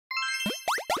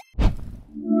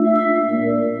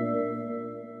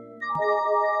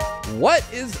What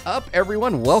is up,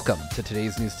 everyone? Welcome to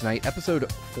today's News Tonight,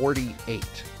 episode 48,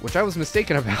 which I was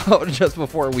mistaken about just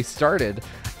before we started.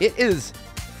 It is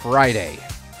Friday,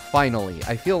 finally.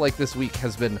 I feel like this week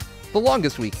has been the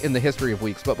longest week in the history of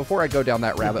weeks, but before I go down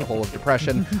that rabbit hole of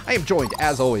depression, I am joined,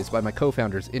 as always, by my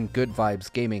co-founders in Good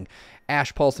Vibes Gaming,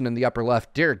 Ash Paulson in the upper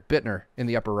left, Derek Bittner in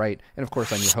the upper right, and of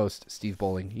course I'm your host, Steve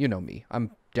Bowling. You know me.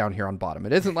 I'm down here on bottom.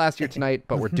 It isn't last year tonight,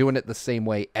 but we're doing it the same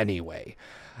way anyway.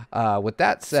 With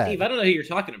that said, Steve, I don't know who you're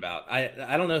talking about.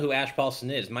 I don't know who Ash Paulson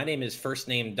is. My name is first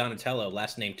name Donatello,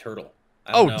 last name Turtle.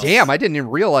 Damn! I didn't even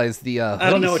realize the.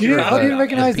 I don't know what you're How do you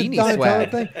recognize the Donatello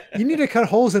swag thing? You need to cut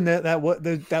holes in that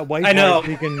white. I know. So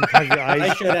you can have your eyes.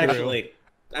 I should actually.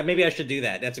 Maybe I should do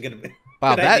that. That's a good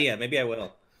Wow, idea. Maybe I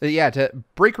will. Yeah, to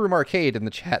Break Room Arcade in the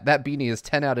chat, that beanie is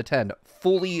 10 out of 10.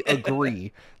 Fully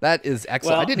agree. That is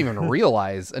excellent. Well, I didn't even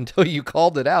realize until you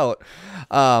called it out.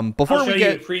 Before I'll show we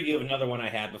get you a preview of another one I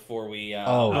had before we.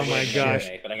 Oh my gosh!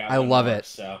 Today, but I love more, it.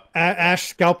 So. Ash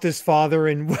scalped his father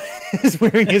and is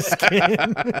wearing his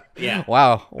skin. Yeah.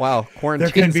 Wow.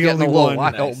 Quarantine's be getting only a little one.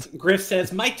 wild. Nice. Griff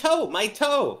says, my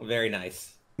toe. Very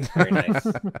nice. Very nice.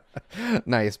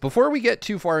 Nice. Before we get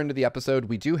too far into the episode,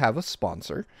 we do have a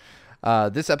sponsor.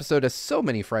 This episode, as so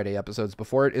many Friday episodes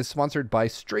before it, is sponsored by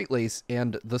Straight-Lace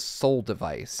and The Soul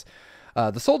Device.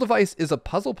 The Soul Device is a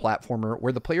puzzle platformer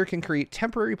where the player can create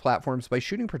temporary platforms by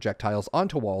shooting projectiles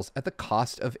onto walls at the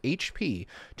cost of HP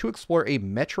to explore a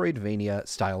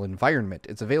Metroidvania-style environment.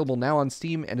 It's available now on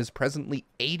Steam and is presently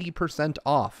 80%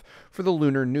 off for the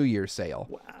Lunar New Year sale.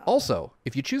 Wow. Also,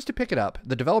 if you choose to pick it up,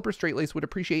 the developer Straight-Lace would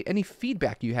appreciate any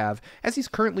feedback you have, as he's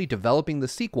currently developing the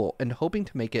sequel and hoping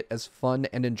to make it as fun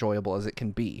and enjoyable as it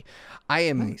can be. I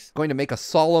am going to make a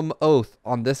solemn oath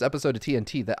on this episode of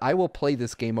TNT that I will play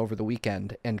this game over the weekend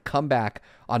and come back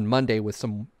on Monday with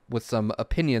some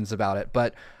opinions about it.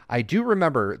 But I do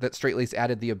remember that Straight-Lace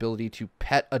added the ability to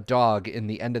pet a dog in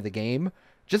the end of the game,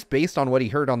 just based on what he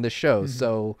heard on this show. Mm-hmm.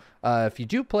 So if you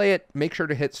do play it, make sure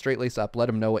to hit Straight-Lace up. Let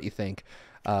him know what you think.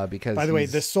 Because by the way,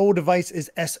 the Soul Device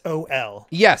is SOL.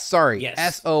 Yes, sorry.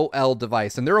 Yes. SOL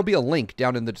device. And there will be a link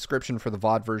down in the description for the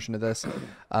VOD version of this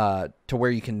to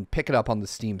where you can pick it up on the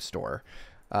Steam store.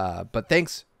 But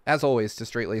thanks, as always, to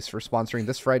Straight-Lace for sponsoring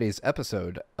this Friday's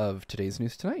episode of Today's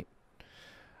News Tonight.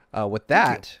 With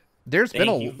that, there's been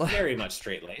Thank you very much,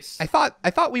 Straight-Lace. I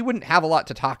thought we wouldn't have a lot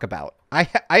to talk about. I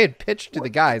had pitched to the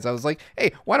guys. I was like,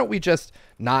 hey, why don't we just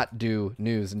not do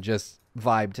news and just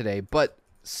vibe today? But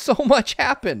so much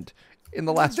happened in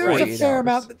the last 48 hours. There's a fair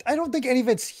amount. I don't think any of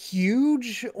it's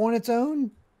huge on its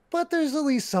own, but there's at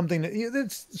least something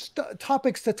that's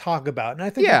topics to talk about. And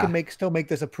I think we can still make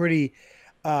this a pretty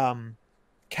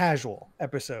casual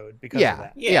episode because of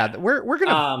that. Yeah, we're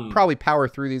gonna probably power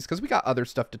through these because we got other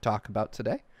stuff to talk about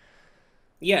today.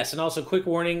 Yes, and also quick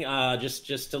warning,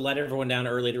 just to let everyone down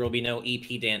early, there will be no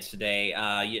EP dance today.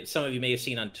 Some of you may have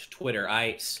seen on Twitter,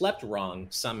 I slept wrong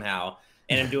somehow,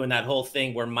 and I'm doing that whole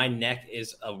thing where my neck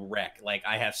is a wreck. Like,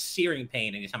 I have searing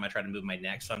pain anytime I try to move my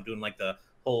neck, so I'm doing like the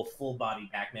whole full body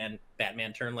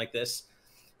Batman turn like this.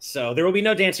 So there will be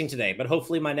no dancing today, but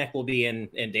hopefully my neck will be in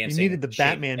dancing. You needed the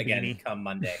Batman again beanie. Come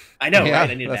Monday. I know, right?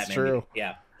 I need a Batman true.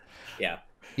 beanie.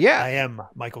 Yeah. I am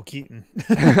Michael Keaton.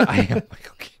 I am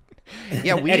Michael Keaton.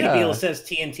 Yeah, Eddie Beale says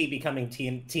TNT becoming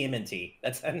TMNT.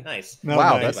 That's nice. No,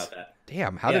 wow, that's about that.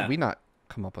 Damn. How did we not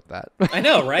come up with that? I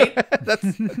know, right? That's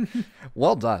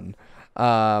well done.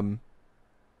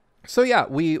 So yeah,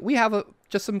 we have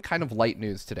just some kind of light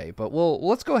news today, but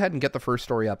let's go ahead and get the first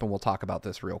story up, and we'll talk about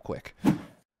this real quick.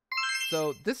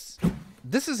 So this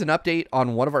is an update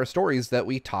on one of our stories that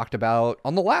we talked about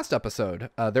on the last episode.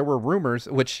 There were rumors,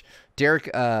 which Derek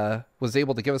was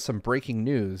able to give us some breaking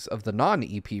news of the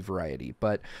non-EP variety,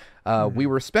 but we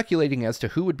were speculating as to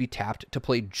who would be tapped to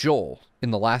play Joel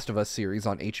in the Last of Us series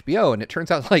on HBO, and it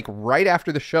turns out, like, right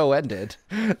after the show ended,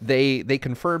 they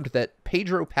confirmed that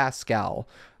Pedro Pascal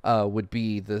would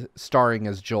be the starring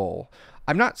as Joel.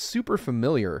 I'm not super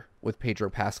familiar with Pedro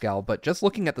Pascal, but just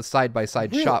looking at the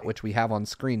side-by-side shot, which we have on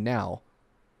screen now,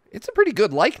 it's a pretty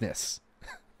good likeness.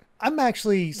 I'm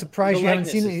actually surprised you haven't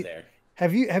seen it. There.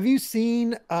 Have you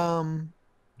seen? I'm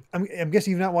guessing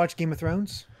you've not watched Game of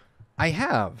Thrones. I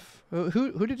have.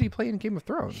 Who did he play in Game of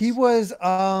Thrones? He was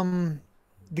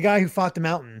the guy who fought the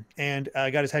mountain and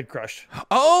got his head crushed.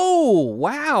 Oh,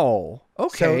 wow.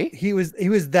 Okay. So he was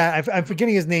that. I'm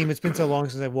forgetting his name. It's been so long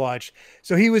since I've watched.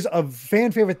 So he was a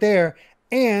fan favorite there.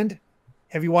 And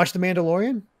have you watched The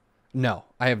Mandalorian? No,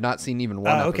 I have not seen even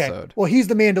one episode. Well, he's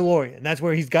the Mandalorian. That's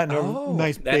where he's gotten a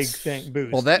nice big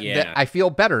boost. Well, that I feel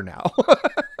better now.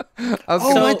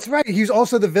 That's right. He's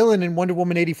also the villain in Wonder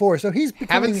Woman 84. So he's becoming,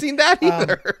 haven't seen that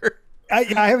either.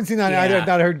 I haven't seen that either. I've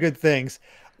not heard good things.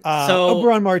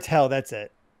 Oberon Martell, that's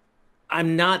it.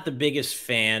 I'm not the biggest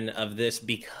fan of this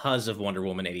because of Wonder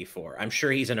Woman 84. I'm sure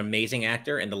he's an amazing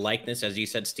actor, and the likeness, as you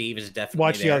said, Steve, is definitely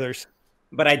Watch there. the others.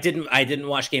 But I didn't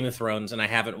watch Game of Thrones, and I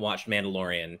haven't watched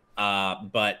Mandalorian.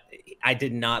 But I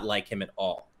did not like him at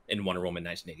all in Wonder Woman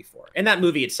 1984. And that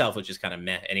movie itself was just kind of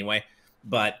meh anyway.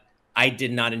 But I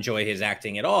did not enjoy his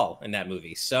acting at all in that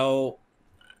movie. So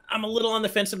I'm a little on the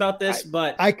fence about this,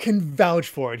 but I can vouch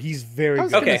for it. He's very good. I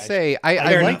was going to say,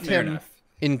 I liked him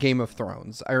in Game of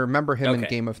Thrones. I remember him in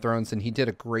Game of Thrones, and he did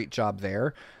a great job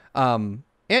there.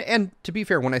 And to be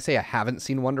fair, when I say I haven't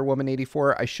seen Wonder Woman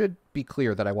 84, I should be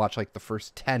clear that I watched like the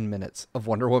first 10 minutes of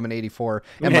Wonder Woman 84,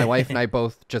 and my wife and I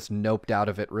both just noped out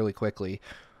of it really quickly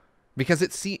because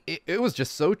it was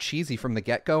just so cheesy from the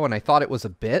get-go, and I thought it was a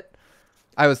bit.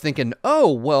 I was thinking,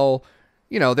 oh, well,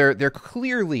 you know, they're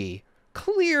clearly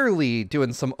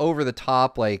doing some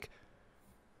over-the-top, like,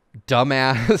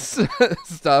 dumbass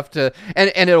stuff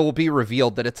and it will be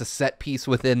revealed that it's a set piece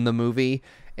within the movie,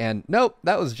 and nope,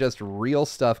 that was just real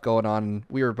stuff going on.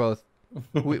 We were both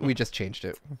we just changed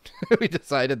it. We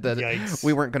decided that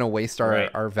we weren't going to waste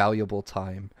our valuable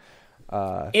time.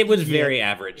 It was very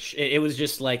average. It was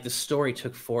just like the story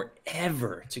took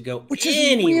forever to go, which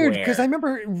is weird because I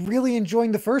remember really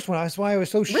enjoying the first one. That's why I was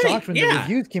so shocked when the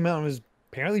reviews came out and it was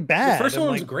apparently bad. The first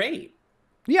one was great.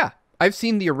 Yeah, I've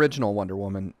seen the original Wonder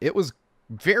Woman. It was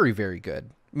very, very good.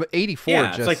 84.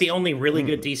 Yeah, it's like the only really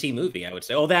good DC movie, I would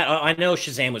say. I know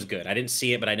Shazam was good. I didn't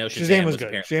see it, but I know Shazam was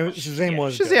good.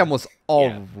 Shazam was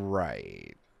all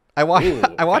right. I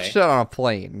watched it on a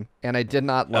plane, and I did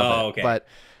not love it. But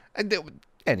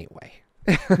anyway.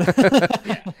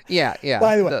 Yeah.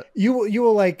 By the way, you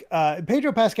will like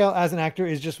Pedro Pascal as an actor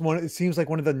is just it seems like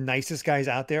one of the nicest guys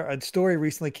out there. A story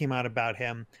recently came out about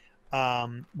him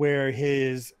where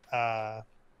his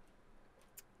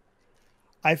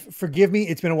forgive me,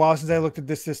 it's been a while since I looked at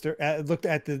looked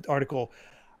at the article.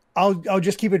 I'll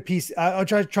just keep it I'll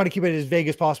try to keep it as vague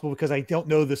as possible because I don't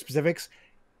know the specifics.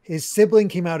 His sibling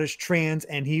came out as trans,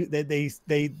 and they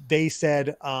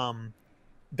said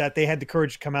that they had the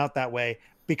courage to come out that way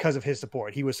because of his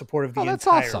support. He was supportive of the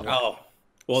entire awesome. way. Oh,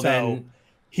 well, so then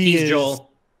he's Joel.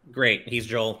 Great, he's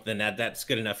Joel. Then that's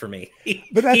good enough for me.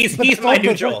 He's my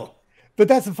new Joel. But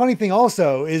that's the funny thing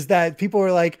also is that people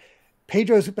are like,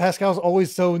 Pedro Pascal's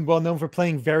always so well known for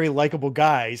playing very likable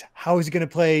guys. How is he going to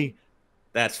play?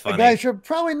 That's funny. A guy you're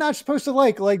probably not supposed to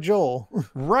like Joel.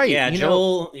 Right. Yeah,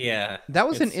 Joel. Yeah. That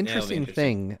was an interesting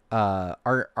thing.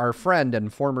 Our friend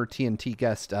and former TNT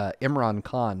guest, Imran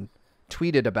Khan,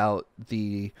 tweeted about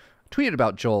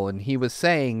Joel, and he was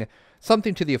saying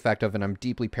something to the effect of, and I'm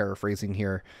deeply paraphrasing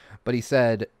here, but he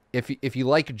said, if you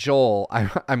like Joel,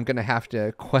 I'm going to have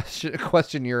to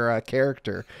question your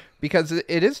character, because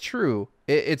it is true.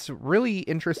 It's really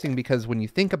interesting because when you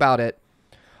think about it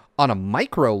on a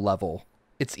micro level,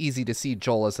 it's easy to see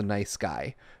Joel as a nice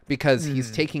guy because he's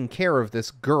taking care of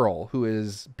this girl who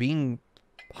is being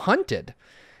hunted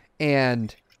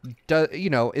and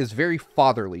is very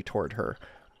fatherly toward her.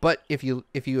 But if you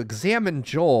examine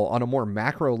Joel on a more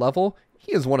macro level,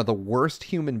 he is one of the worst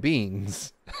human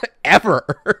beings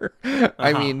ever.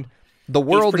 I mean, the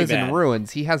world is in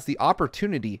ruins. He has the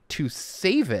opportunity to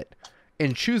save it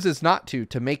and chooses not to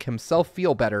make himself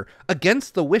feel better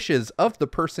against the wishes of the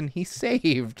person he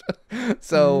saved.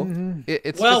 So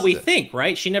it's we think,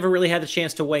 right? She never really had the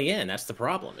chance to weigh in. That's the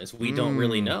problem, is we don't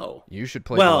really know. You should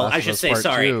play I should say,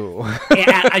 sorry.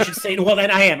 I should say, well, then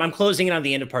I'm closing in on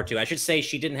the end of part 2. I should say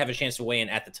she didn't have a chance to weigh in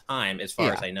at the time, as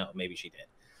far as I know. Maybe she did.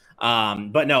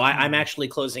 But no, I'm actually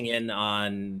closing in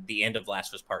on the end of Last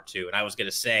of Us Part 2. And I was going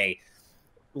to say,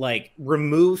 like,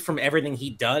 removed from everything he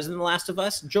does in The Last of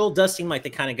Us, Joel does seem like the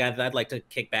kind of guy that I'd like to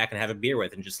kick back and have a beer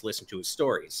with and just listen to his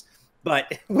stories.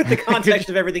 But with the context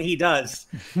of everything he does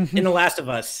in The Last of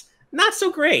Us, not so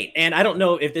great. And I don't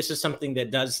know if this is something that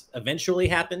does eventually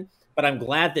happen, but I'm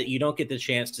glad that you don't get the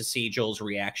chance to see Joel's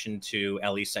reaction to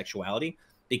Ellie's sexuality,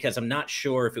 because I'm not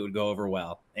sure if it would go over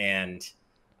well. And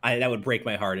that would break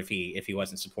my heart if he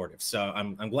wasn't supportive. So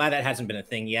I'm glad that hasn't been a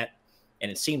thing yet, and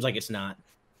it seems like it's not,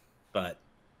 but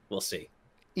we'll see.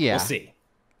 Yeah, we'll see.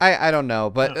 I don't know,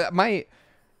 but I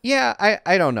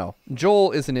don't know.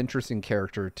 Joel is an interesting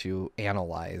character to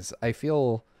analyze. I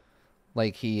feel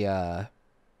like I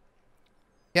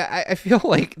feel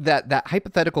like that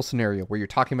hypothetical scenario where you're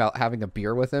talking about having a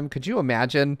beer with him. Could you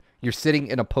imagine you're sitting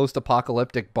in a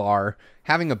post-apocalyptic bar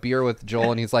having a beer with Joel,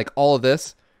 and he's like, all of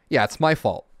this, yeah, it's my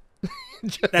fault.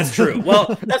 That's true.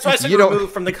 Well, that's why I said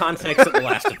removed from the context of The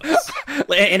Last of Us.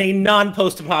 In a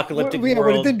non-post-apocalyptic world.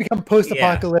 But it didn't become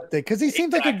post-apocalyptic because he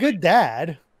seems like a good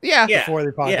dad. Yeah. Yeah. before the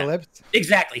apocalypse.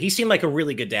 Exactly. He seemed like a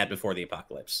really good dad before the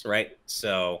apocalypse, right?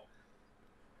 So,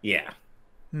 yeah.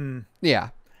 Yeah.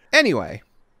 Anyway,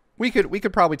 we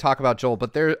could probably talk about Joel,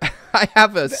 but there I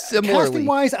have a similarly Casting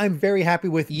wise, I'm very happy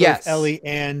with both Ellie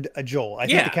and Joel. I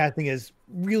think the casting is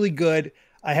really good.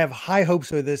 I have high hopes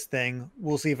for this thing.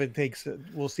 We'll see if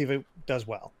it does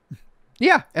well.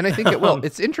 Yeah, and I think it will.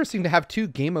 It's interesting to have 2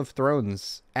 Game of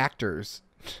Thrones actors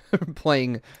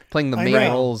playing the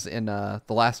main roles in The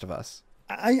Last of Us.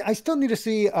 I still need to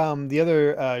see the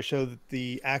other show that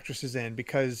the actress is in,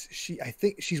 because I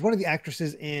think she's one of the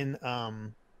actresses in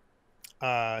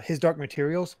His Dark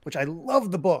Materials, which I love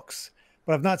the books,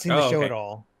 but I've not seen the show at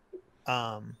all.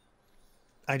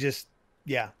 I just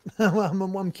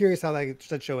I'm curious how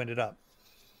that show ended up.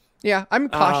 Yeah, I'm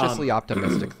cautiously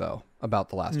optimistic though about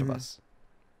The Last of Us.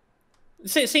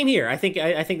 Same here. I think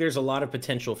there's a lot of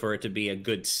potential for it to be a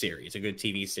good series, a good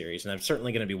TV series, and I'm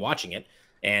certainly going to be watching it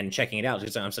and checking it out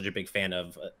because I'm such a big fan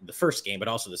of the first game, but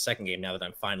also the second game now that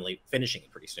I'm finally finishing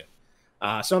it pretty soon.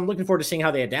 So I'm looking forward to seeing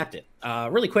how they adapt it.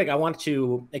 Really quick, I want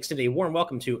to extend a warm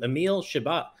welcome to Emil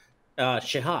Shahab,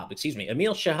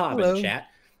 Emil Shahab in the chat.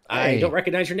 Hey. I don't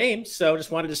recognize your name, so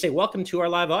just wanted to say welcome to our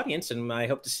live audience, and I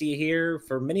hope to see you here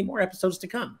for many more episodes to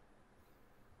come.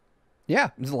 Yeah,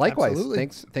 likewise. Absolutely.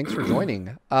 Thanks for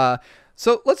joining.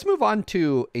 So let's move on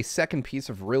to a second piece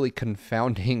of really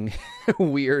confounding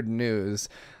weird news.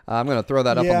 I'm going to throw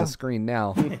that up on the screen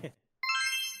now.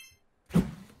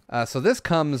 So this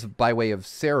comes by way of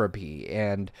Cerebi,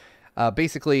 and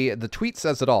basically the tweet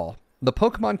says it all. The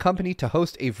Pokemon Company to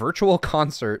host a virtual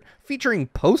concert featuring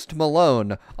Post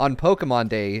Malone on Pokemon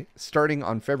Day starting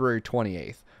on February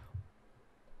 28th.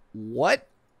 What?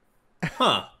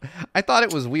 Huh. I thought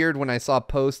it was weird when I saw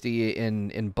Posty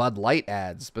in Bud Light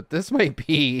ads, but this might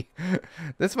be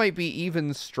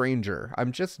even stranger.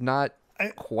 I'm just not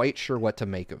quite sure what to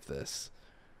make of this.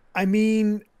 I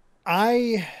mean,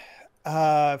 I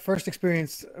first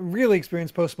really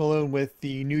experienced Post Malone with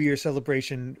the New Year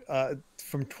celebration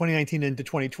from 2019 into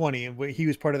 2020, and he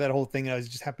was part of that whole thing. I was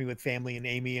just happy with family and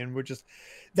Amy, and we're just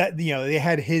that they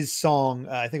had his song,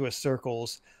 I think it was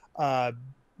Circles,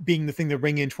 being the thing to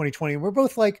bring in 2020, and we're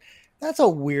both like, that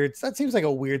seems like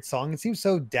a weird song. It seems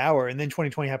so dour. And then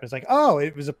 2020 happens, like, oh,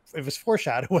 it was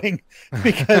foreshadowing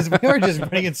because we are just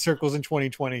running in circles in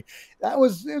 2020. That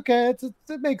was okay.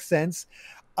 That makes sense.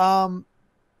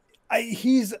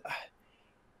 He's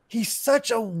such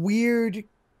a weird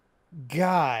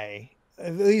guy,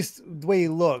 at least the way he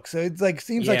looks. It's like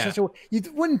seems like you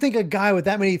wouldn't think a guy with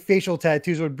that many facial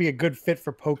tattoos would be a good fit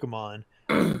for Pokemon,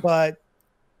 but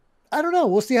I don't know.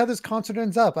 We'll see how this concert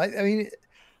ends up. I mean,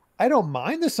 I don't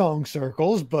mind the song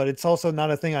Circles, but it's also not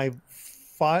a thing I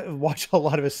watch a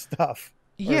lot of his stuff.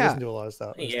 Yeah, listen to a lot of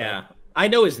stuff. Yeah, I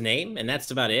know his name, and that's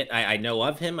about it. I know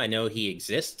of him. I know he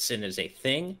exists and is a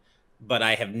thing, but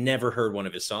I have never heard one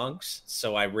of his songs,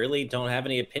 so I really don't have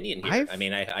any opinion here. I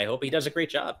mean, I hope he does a great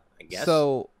job, I guess.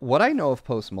 So what I know of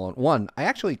Post Malone, one, I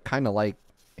actually kind of like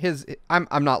his.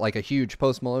 I'm not like a huge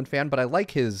Post Malone fan, but I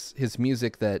like his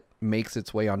music that makes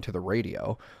its way onto the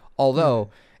radio. Although,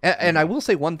 and I will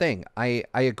say one thing, I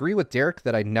agree with Derek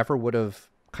that I never would have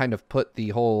kind of put the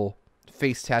whole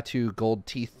face tattoo, gold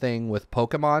teeth thing with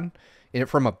Pokemon in it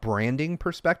from a branding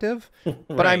perspective,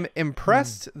 but I'm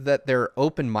impressed that they're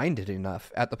open-minded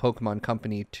enough at the Pokemon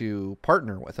Company to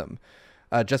partner with him.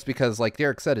 Just because, like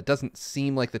Derek said, it doesn't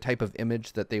seem like the type of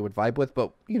image that they would vibe with,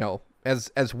 but you know,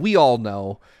 as we all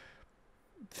know,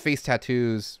 face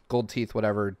tattoos, gold teeth,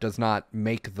 whatever, does not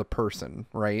make the person,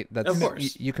 right? That's, of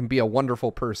course. You can be a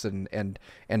wonderful person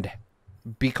and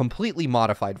be completely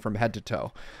modified from head to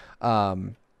toe.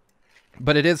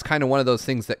 But it is kind of one of those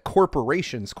things that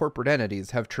corporate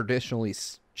entities have traditionally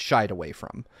shied away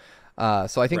from.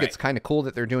 So I think it's kind of cool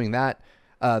that they're doing that.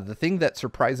 The thing that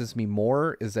surprises me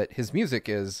more is that his music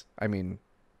is, I mean,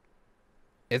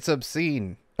 it's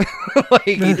obscene. Like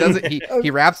he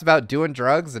raps about doing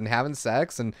drugs and having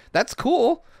sex, and that's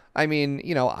cool. I mean,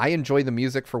 you know, I enjoy the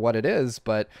music for what it is,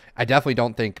 but I definitely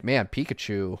don't think, man,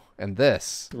 Pikachu and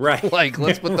this, like,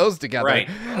 let's put those together.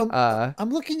 I'm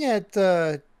looking at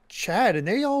chat, and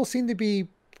they all seem to be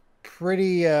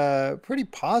pretty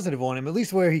positive on him, at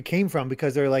least where he came from,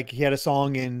 because they're like, he had a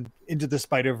song in Into the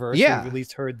Spider-Verse. We've at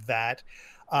least heard that.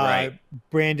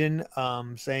 Brandon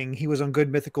saying he was on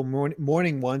Good Mythical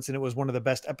Morning once, and it was one of the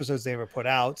best episodes they ever put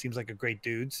out. Seems like a great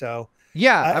dude. So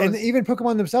and even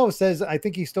Pokemon themselves says, I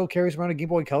think he still carries around a Game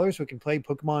Boy Color so he can play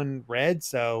Pokemon Red.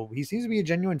 So he seems to be a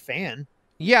genuine fan.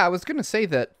 Yeah, I was gonna say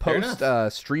that Post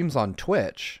streams on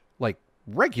Twitch like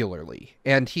regularly,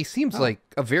 and he seems like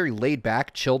a very laid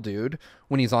back, chill dude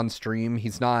when he's on stream.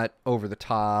 He's not over the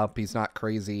top. He's not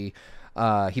crazy.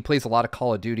 He plays a lot of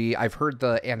Call of Duty. I've heard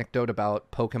the anecdote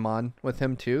about Pokemon with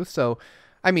him too. So,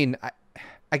 I mean,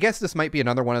 I guess this might be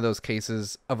another one of those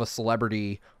cases of a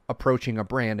celebrity approaching a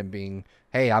brand and being,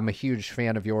 hey, I'm a huge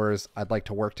fan of yours. I'd like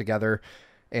to work together.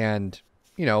 And,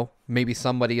 you know, maybe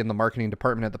somebody in the marketing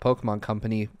department at the Pokemon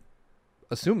Company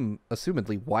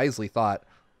assumedly wisely thought,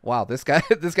 wow, this guy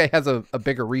has a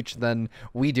bigger reach than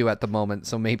we do at the moment.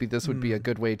 So maybe this would be a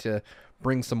good way to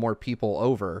bring some more people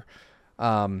over.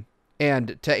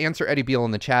 And to answer Eddie Beale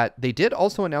in the chat, they did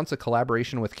also announce a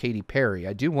collaboration with Katy Perry.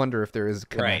 I do wonder if there is a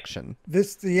connection.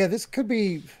 This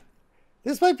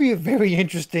might be a very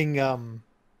interesting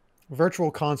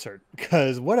virtual concert,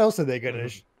 because what else are they going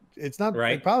to? It's not.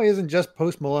 Right. It probably isn't just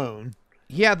Post Malone.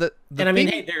 Yeah. And I mean,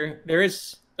 hey, there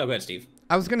is. Oh, go ahead, Steve.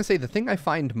 I was going to say, the thing I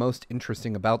find most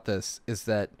interesting about this is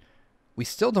that we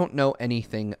still don't know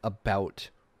anything about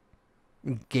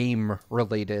game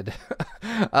related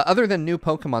other than new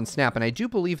Pokemon Snap. And I do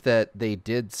believe that they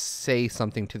did say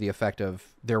something to the effect of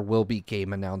there will be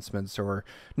game announcements, or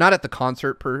not at the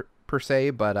concert per se,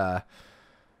 but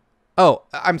oh,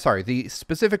 I'm sorry. The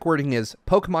specific wording is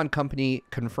Pokemon Company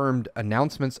confirmed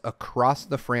announcements across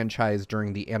the franchise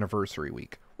during the anniversary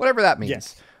week, whatever that means.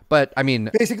 Yes. But I mean,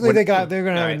 basically, they're going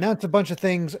to announce a bunch of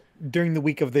things during the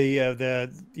week of the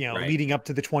leading up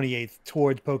to the 28th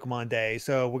towards Pokemon Day.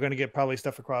 So we're going to get probably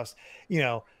stuff across,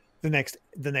 the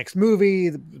next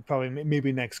movie, probably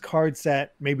maybe next card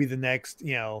set, maybe the next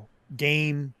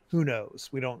game. Who knows?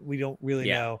 We don't really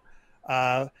know.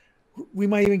 We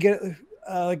might even get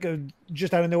like a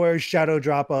just out of nowhere shadow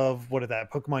drop of what is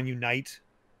that? Pokemon Unite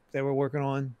that we're working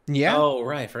on. Yeah. Oh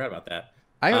right, I forgot about that.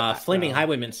 Flaming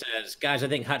Highwayman says, guys, I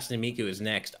think Hatsune Miku is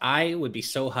next. I would be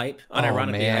so hype.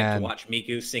 Unironically, hyped to watch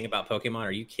Miku sing about Pokemon.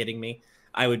 Are you kidding me?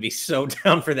 I would be so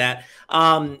down for that.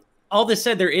 All this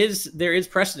said, there is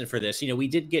precedent for this. We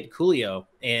did get Coolio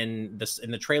in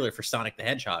the trailer for Sonic the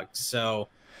Hedgehog. So,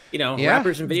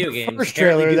 rappers and video games. First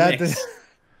trailer he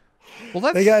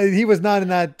was not in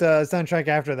that soundtrack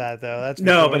after that though. That's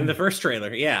but in the first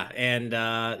trailer, yeah,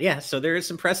 and so there is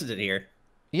some precedent here.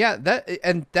 Yeah,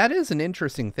 that is an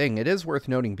interesting thing. It is worth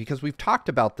noting because we've talked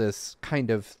about this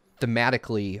kind of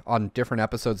thematically on different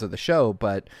episodes of the show,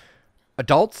 but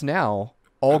adults now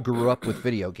all grew up with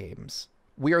video games.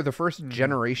 We are the first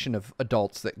generation of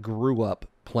adults that grew up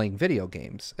playing video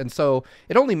games. And so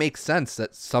it only makes sense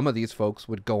that some of these folks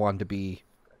would go on to be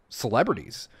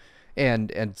celebrities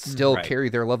and still carry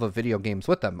their love of video games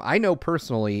with them. I know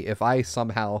personally, if I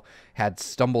somehow had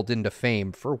stumbled into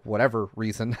fame for whatever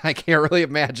reason, I can't really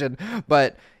imagine,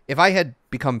 but if I had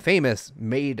become famous,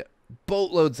 made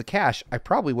boatloads of cash, I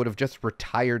probably would have just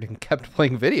retired and kept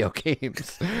playing video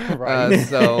games.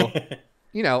 So,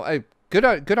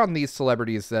 good on these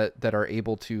celebrities that are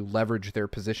able to leverage their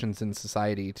positions in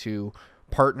society to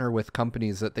partner with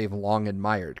companies that they've long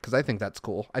admired, because I think that's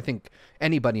cool. I think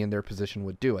anybody in their position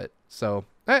would do it. So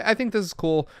I think this is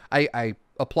cool. I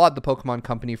applaud the Pokemon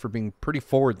Company for being pretty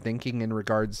forward thinking in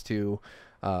regards to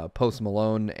Post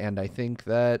Malone, and I think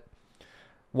that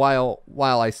while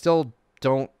I still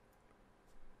don't,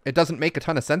 it doesn't make a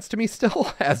ton of sense to me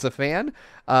still as a fan,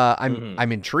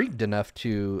 I'm intrigued enough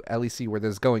to at least see where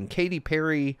this is going. Katy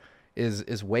Perry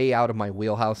is way out of my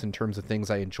wheelhouse in terms of things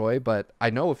I enjoy, but I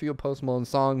know a few of Post Malone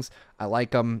songs. I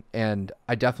like them, and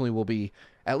I definitely will be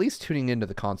at least tuning into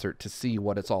the concert to see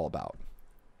what it's all about.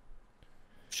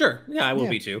 Sure. Yeah, I will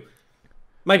be too.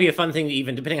 Might be a fun thing,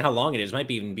 even depending on how long it is, might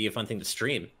even be a fun thing to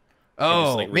stream.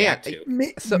 Oh, man.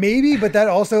 Maybe, but that's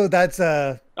although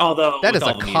that is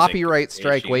a copyright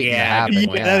strike waiting to happen.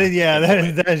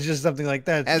 That is just something like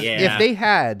that. If they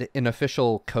had an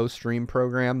official co-stream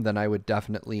program, then I would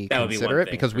definitely consider it,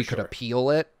 because we could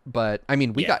appeal it. But I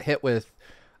mean, we got hit with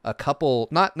a couple,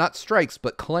 not strikes,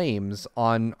 but claims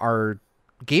on our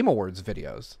Game Awards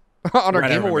videos. On our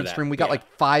Game Awards stream, we got like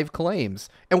 5 claims,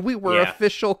 and we were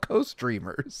official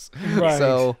co-streamers. Right.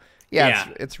 So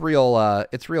it's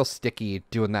real sticky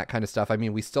doing that kind of stuff. I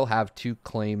mean, we still have 2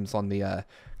 claims on the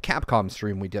Capcom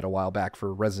stream we did a while back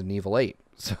for Resident Evil 8.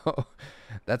 So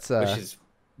that's which is,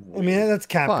 I mean, that's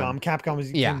Capcom. Fun.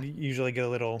 Capcom can usually get a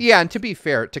little. Yeah, and to be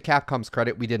fair, to Capcom's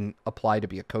credit, we didn't apply to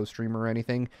be a co-streamer or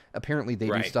anything. Apparently, they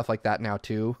do stuff like that now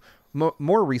too.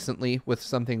 More recently, with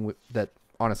something that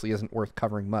honestly isn't worth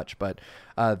covering much, but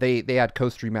they had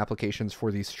co-stream applications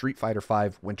for the Street Fighter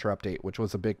V Winter Update, which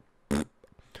was a big.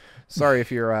 Sorry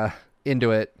if you're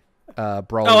into it,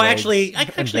 Brawl. Oh, actually, I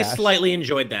actually slightly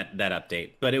enjoyed that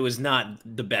update, but it was not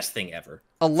the best thing ever.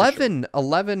 11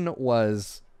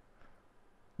 was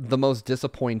the most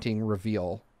disappointing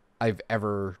reveal I've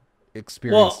ever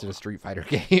experienced in a Street Fighter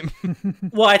game.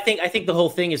 Well, I think the whole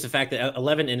thing is the fact that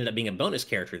 11 ended up being a bonus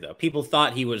character, though. People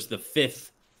thought he was the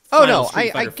fifth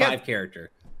Street Fighter 5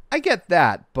 character. I get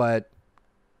that, but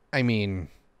I mean,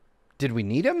 did we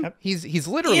need him? He's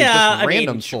literally just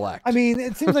random select. I mean,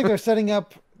 it seems like they're setting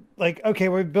up like, okay,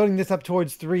 we're building this up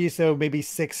towards 3, so maybe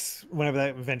 6, whenever that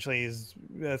eventually is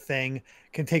a thing,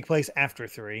 can take place after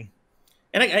 3.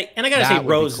 And I gotta say,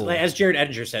 Rose, cool. As Jared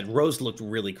Edinger said, Rose looked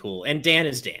really cool. And Dan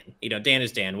is Dan. You know, Dan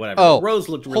is Dan, whatever. Oh, Rose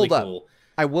looked really cool.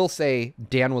 I will say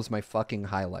Dan was my fucking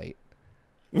highlight.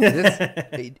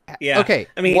 Yeah. Okay.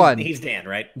 I mean, he's Dan,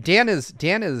 right? Dan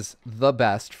is the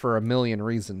best for a million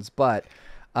reasons, but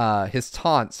his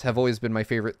taunts have always been my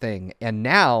favorite thing. And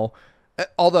now,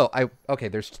 although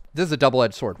this is a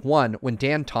double-edged sword. One, when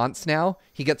Dan taunts now,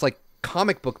 he gets like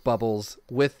comic book bubbles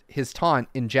with his taunt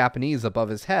in Japanese above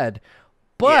his head.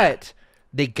 But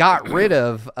they got rid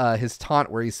of his taunt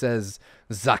where he says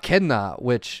Zakenna,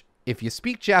 which, if you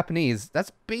speak Japanese,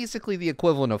 that's basically the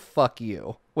equivalent of fuck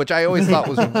you, which I always thought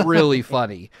was really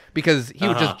funny because he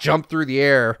would just jump through the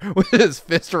air with his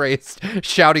fist raised,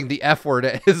 shouting the F word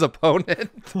at his opponent,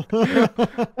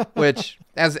 which,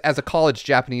 as a college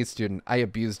Japanese student, I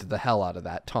abused the hell out of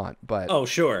that taunt. But oh,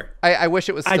 sure. I wish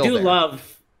it was still there.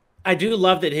 I do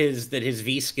love that his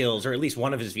V skills, or at least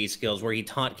one of his V skills, where he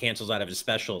taunt cancels out of his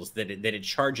specials, that it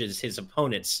charges his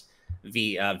opponent's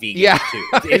V gauge too.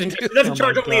 It doesn't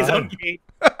charge only his own gauge.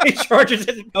 It charges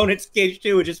his opponent's gauge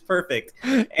too, which is perfect.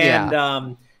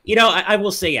 And you know, I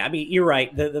will say, I mean, you're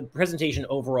right. The presentation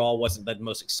overall wasn't the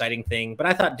most exciting thing, but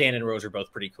I thought Dan and Rose are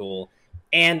both pretty cool.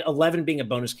 And 11 being a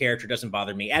bonus character doesn't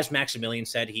bother me. As Maximilian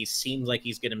said, he seems like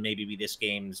he's going to maybe be this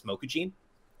game's Mokujin,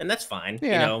 and that's fine.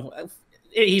 Yeah. You know,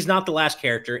 he's not the last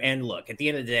character. And look, at the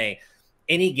end of the day,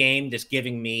 any game that's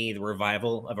giving me the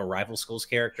revival of a rival schools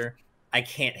character, I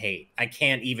can't hate. I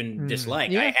can't even dislike.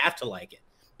 I have to like it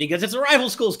because it's a rival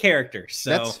schools character. So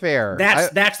that's fair.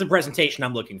 That's the presentation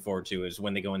I'm looking forward to, is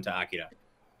when they go into Akira.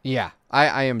 Yeah,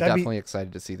 I am definitely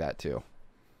excited to see that too.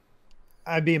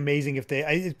 I'd be amazing if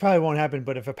it probably won't happen,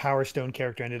 but if a Power Stone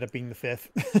character ended up being the 5th.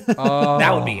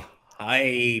 That would be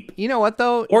hype. You know what,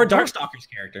 though? Or a Darkstalker's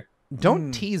character.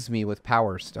 Don't tease me with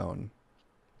Power Stone.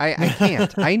 I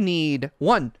can't. I need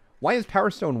one. Why is Power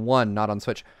Stone 1 not on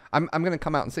Switch? I'm going to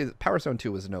come out and say that Power Stone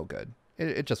 2 was no good.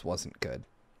 It just wasn't good.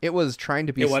 It was trying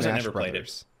to be Smash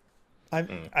Brothers.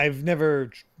 I've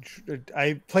never.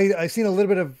 I've seen a little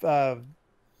bit of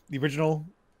the original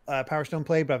Power Stone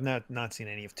play, but I've not seen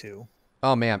any of 2.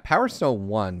 Oh man, Power Stone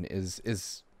 1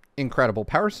 is incredible.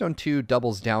 Power Stone 2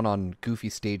 doubles down on goofy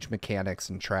stage mechanics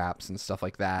and traps and stuff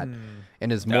like that,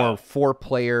 and is more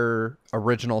 4-player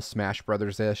original Smash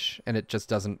Brothers-ish, and it just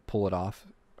doesn't pull it off.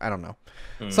 I don't know.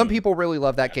 Some people really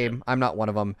love that game. I'm not one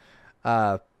of them.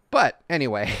 But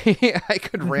anyway, I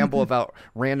could ramble about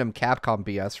random Capcom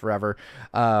BS forever.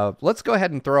 Let's go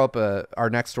ahead and throw up our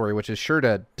next story, which is sure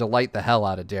to delight the hell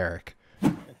out of Derek.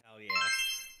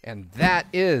 And that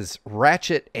is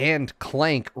Ratchet and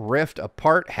Clank Rift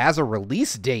Apart has a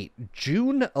release date,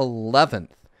 June 11th.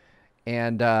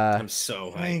 And I'm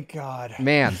so hyped. Thank God.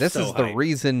 Man, this is the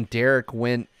reason Derek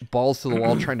went balls to the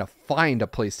wall trying to find a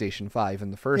PlayStation 5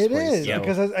 in the first place. It is,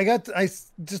 because I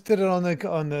just did it on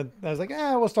the I was like,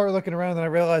 we'll start looking around, and I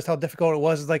realized how difficult it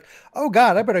was. It's like, oh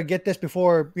God, I better get this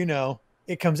before,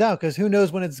 it comes out, because who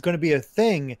knows when it's going to be a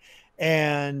thing.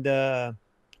 And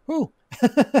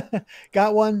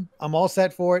got one. I'm all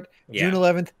set for it. June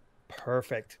 11th.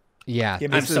 Perfect. Yeah.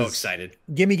 I'm so excited.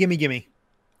 Gimme.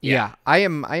 Yeah, I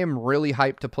am really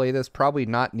hyped to play this. Probably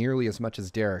not nearly as much as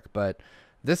Derek, but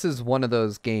this is one of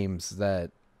those games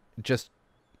that just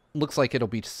looks like it'll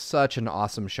be such an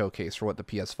awesome showcase for what the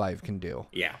PS5 can do.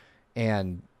 Yeah.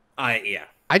 And I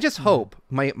just hope,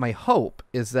 my hope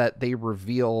is that they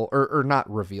reveal, or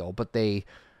not reveal, but they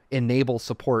enable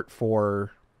support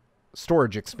for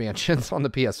storage expansions on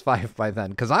the PS5 by then,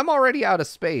 because I'm already out of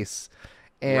space.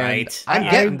 And I'm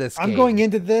getting this game. I'm going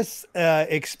into this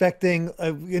expecting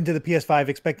into the PS5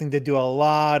 expecting to do a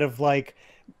lot of like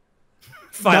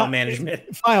file management.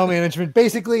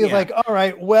 Basically, it's like, all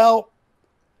right, well,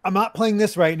 I'm not playing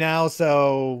this right now,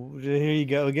 so here you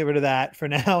go, get rid of that for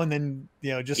now, and then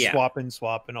just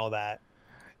swap and all that.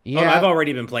 Yeah, I've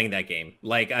already been playing that game.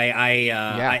 Like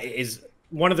is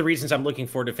one of the reasons I'm looking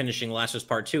forward to finishing Last of Us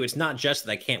Part 2. It's not just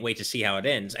that I can't wait to see how it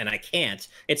ends, and I can't.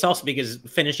 It's also because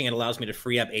finishing it allows me to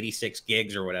free up 86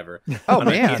 gigs or whatever. Oh,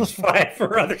 man.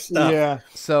 For other stuff. Yeah.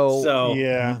 So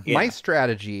my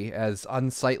strategy, as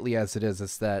unsightly as it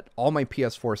is that all my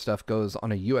PS4 stuff goes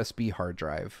on a USB hard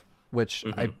drive. which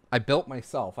I built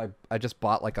myself. I just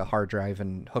bought like a hard drive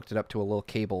and hooked it up to a little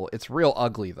cable. It's real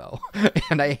ugly though.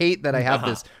 And I hate that I have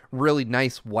this really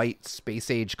nice white space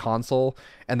age console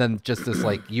and then just this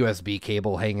like USB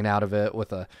cable hanging out of it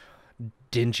with a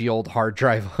dingy old hard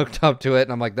drive hooked up to it.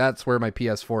 And I'm like, that's where my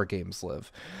PS4 games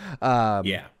live.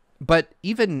 Yeah. But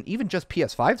even just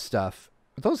PS5 stuff,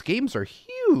 those games are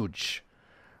huge.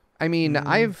 I mean,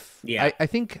 I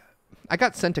think I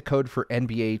got sent a code for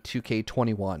NBA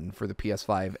 2K21 for the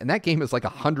PS5, and that game is like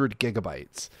 100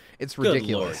 gigabytes. It's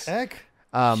ridiculous. Good Lord.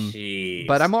 Heck.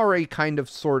 But I'm already kind of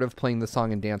sort of playing the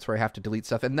song and dance where I have to delete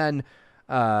stuff. And then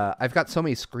I've got so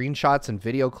many screenshots and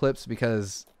video clips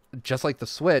because just like the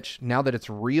Switch, now that it's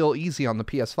real easy on the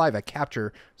PS5, I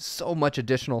capture so much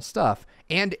additional stuff.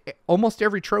 And almost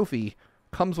every trophy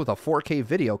comes with a 4K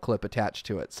video clip attached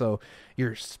to it. So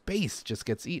your space just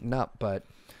gets eaten up. But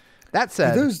that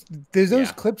said... Do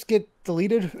those clips get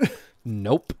deleted?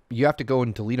 Nope. You have to go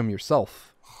and delete them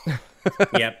yourself.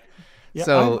 Yep. Yeah,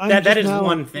 so that is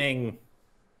one thing.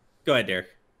 Go ahead, Derek.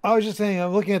 I was just saying,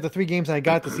 I'm looking at the 3 games I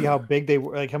got to see how big they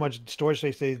were, like how much storage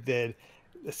space they did.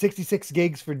 66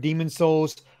 gigs for Demon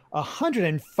Souls,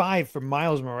 105 for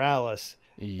Miles Morales,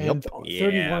 and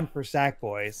 31 for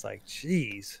Sackboy. It's like,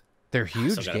 jeez. They're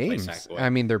huge games. I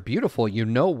mean, they're beautiful. You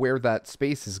know where that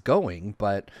space is going,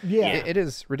 but it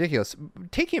is ridiculous.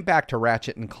 Taking it back to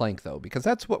Ratchet and Clank, though, because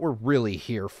that's what we're really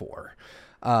here for.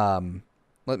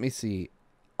 Let me see.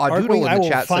 Doodle in the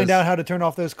chat find out how to turn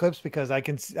off those clips because I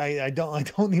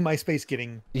don't need my space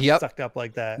getting sucked up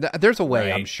like that. There's a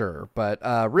way, I'm sure. But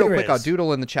real quick,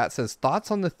 Doodle in the chat says,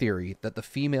 thoughts on the theory that the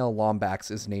female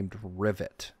Lombax is named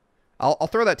Rivet? I'll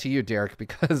throw that to you, Derek,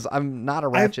 because I'm not a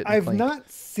Ratchet. I've not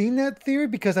seen that theory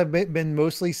because I've been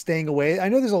mostly staying away. I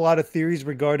know there's a lot of theories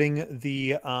regarding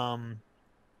the other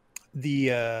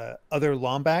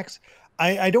Lombax.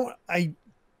 I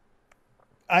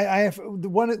have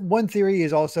one theory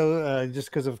is also just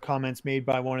because of comments made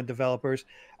by one of the developers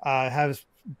has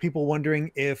people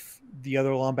wondering if the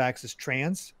other Lombax is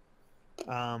trans.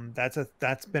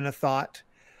 That's been a thought.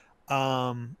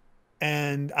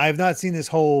 And I've not seen this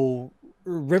whole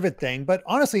Rivet thing, but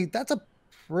honestly, that's a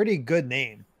pretty good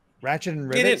name. Ratchet and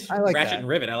Rivet. It is. I like Ratchet and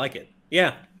Rivet. I like it.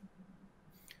 Yeah.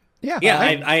 Yeah.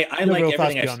 I like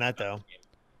everything on that though.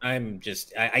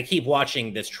 I keep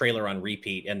watching this trailer on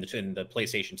repeat and the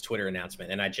PlayStation's Twitter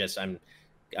announcement, and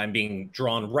I'm being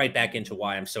drawn right back into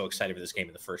why I'm so excited for this game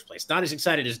in the first place. Not as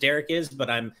excited as Derek is, but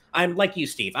I'm like you,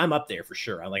 Steve. I'm up there for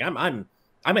sure. I'm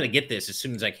gonna get this as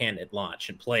soon as I can at launch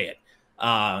and play it.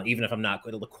 Even if I'm not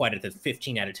going to look quite at the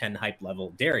 15 out of 10 hype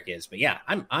level Derek is, but yeah,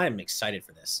 I'm excited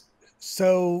for this.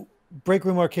 So Break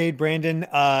Room Arcade, Brandon,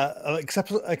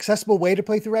 accessible way to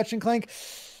play through Ratchet and Clank?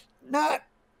 Not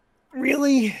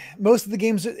really. Most of the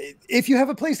games, if you have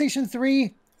a PlayStation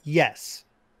 3, yes.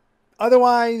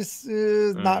 Otherwise,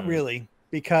 not really,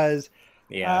 because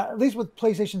at least with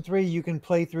PlayStation 3, you can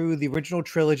play through the original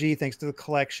trilogy thanks to the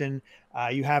collection.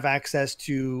 You have access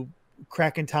to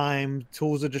Crack in Time,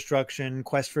 Tools of Destruction,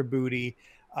 Quest for Booty,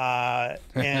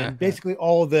 and basically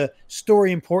all the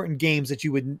story important games that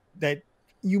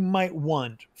you might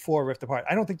want for Rift Apart.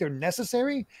 I don't think they're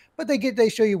necessary, but they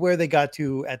show you where they got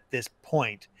to at this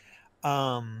point.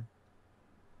 And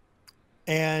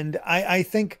I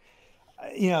think,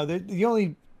 the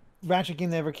only Ratchet game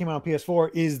that ever came out on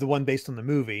PS4 is the one based on the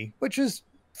movie, which is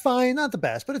fine, not the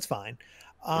best, but it's fine.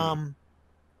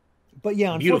 But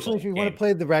yeah, unfortunately, if you want to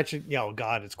play the Ratchet, oh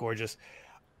god, it's gorgeous.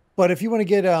 But if you want to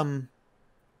get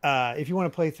if you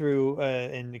want to play through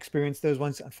and experience those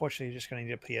ones, unfortunately, you're just going to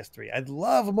need a PS3. I'd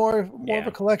love more of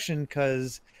a collection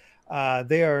because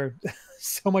they are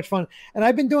so much fun. And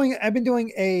I've been doing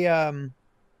a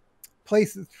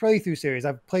playthrough series.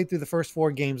 I've played through the first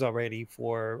 4 games already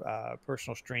for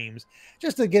personal streams,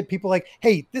 just to get people like,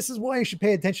 hey, this is why you should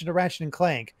pay attention to Ratchet and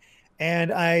Clank.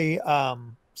 And I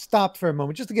stopped for a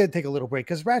moment just to take a little break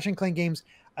because Ratchet and Clank games,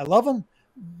 I love them,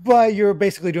 but you're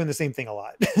basically doing the same thing a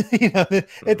lot.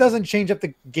 It doesn't change up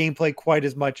the gameplay quite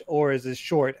as much or is as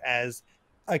short as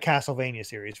a Castlevania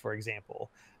series, for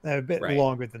example. A bit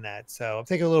longer than that. So I'm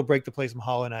taking a little break to play some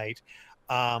Hollow Knight.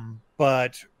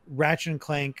 But Ratchet and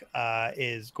Clank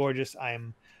is gorgeous.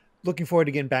 I'm looking forward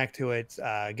to getting back to it.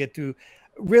 Get to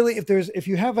really, if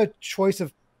you have a choice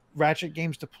of Ratchet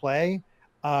games to play,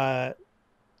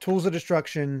 Tools of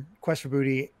Destruction, Quest for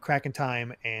Booty, Crack in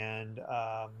Time, and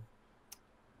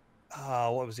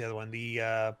what was the other one?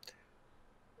 The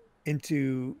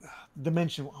Into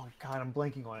Dimension. Oh god, I'm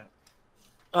blanking on it.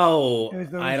 Oh,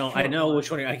 I know which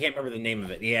one. I can't remember the name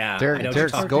of it. Yeah,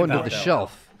 Derek's going to the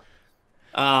shelf.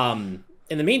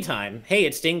 In the meantime, hey,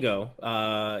 it's Dingo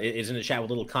is in the chat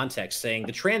with a little context saying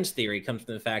the trans theory comes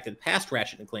from the fact that past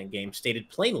Ratchet and Clank games stated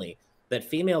plainly that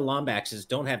female Lombaxes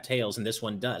don't have tails and this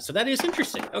one does. So that is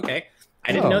interesting. Okay.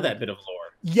 I didn't know that bit of lore.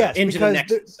 Yes, into the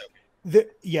next.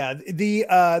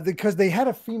 Because they had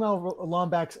a female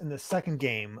Lombax in the second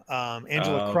game,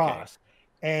 Angela Cross,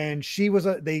 and she was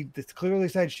they clearly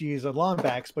said she's a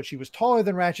Lombax, but she was taller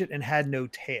than Ratchet and had no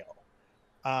tail.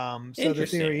 So the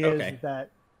theory is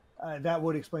that that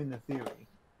would explain the theory.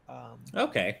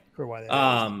 For why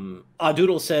that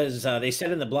Doodle says they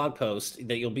said in the blog post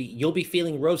that you'll be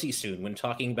feeling rosy soon when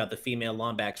talking about the female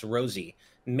Lombax Rosie,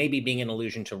 maybe being an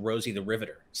allusion to Rosie the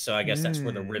Riveter. So I guess that's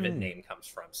where the Rivet name comes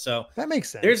from. So that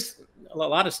makes sense. There's a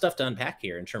lot of stuff to unpack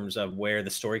here in terms of where the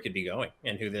story could be going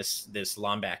and who this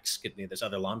Lombax could be, this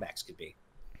other Lombax could be.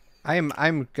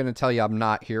 I'm gonna tell you, I'm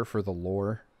not here for the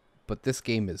lore, but this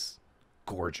game is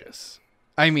gorgeous.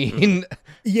 I mean,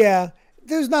 yeah.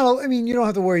 There's not. I mean, you don't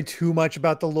have to worry too much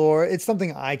about the lore. It's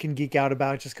something I can geek out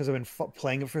about just because I've been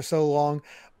playing it for so long.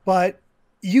 But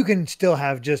you can still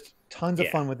have just tons of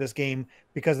fun with this game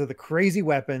because of the crazy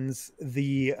weapons,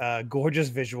 the gorgeous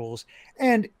visuals,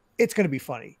 and it's going to be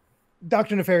funny.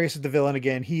 Dr. Nefarious is the villain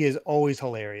again. He is always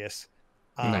hilarious.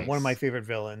 Nice. One of my favorite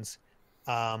villains.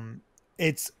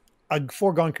 It's a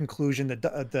foregone conclusion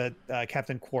that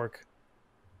Captain Quark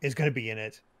is going to be in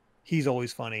it. He's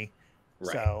always funny.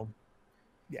 Right. So.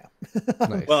 Yeah.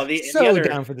 Nice. Well, the other,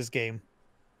 down for this game.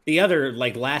 The other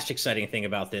last exciting thing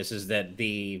about this is that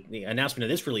the announcement of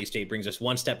this release date brings us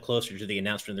one step closer to the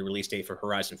announcement of the release date for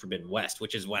Horizon Forbidden West,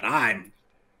 which is what I'm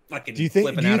fucking flipping out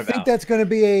about. Do you think that's going to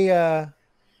be a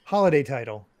holiday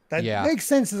title? That makes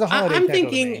sense as a holiday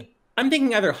title. I'm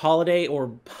thinking either holiday or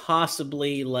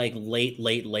possibly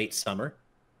late summer.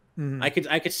 Mm-hmm.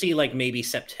 I could see maybe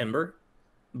September.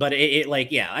 But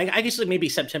I guess maybe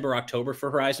September, October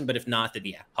for Horizon. But if not, then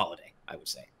holiday, I would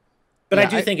say. But I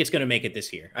do think it's going to make it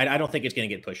this year. I don't think it's going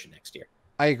to get pushed to next year.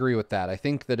 I agree with that. I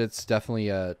think that it's definitely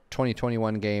a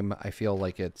 2021 game. I feel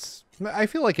like it's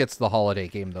the holiday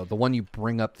game though, the one you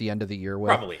bring up the end of the year with.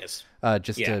 Probably is.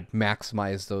 To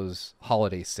maximize those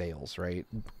holiday sales, right?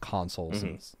 Consoles.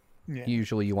 Mm-hmm.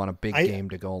 Usually you want a big game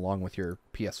to go along with your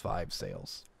PS5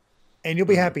 sales. And you'll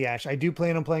be happy, Ash. I do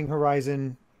plan on playing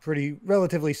Horizon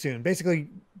relatively soon. Basically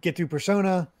get through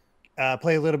Persona,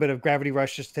 play a little bit of Gravity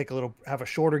Rush, just to have a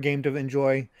shorter game to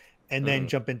enjoy, and then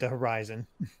jump into Horizon.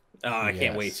 Oh, I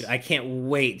can't wait. I can't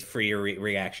wait for your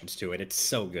reactions to it. It's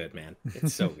so good, man.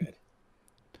 It's so good.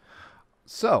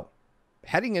 So,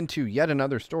 heading into yet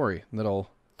another story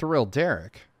that'll thrill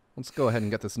Derek. Let's go ahead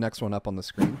and get this next one up on the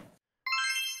screen.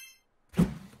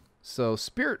 So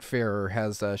Spiritfarer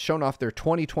has shown off their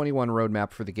 2021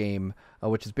 roadmap for the game,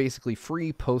 which is basically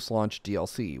free post-launch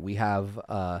DLC. We have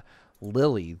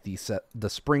Lily, the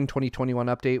spring 2021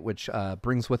 update, which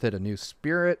brings with it a new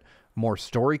spirit, more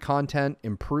story content,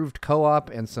 improved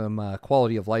co-op, and some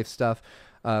quality of life stuff.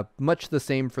 Much the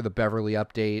same for the Beverly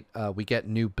update. We get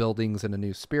new buildings and a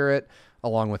new spirit,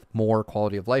 along with more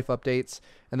quality of life updates.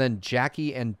 And then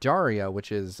Jackie and Daria,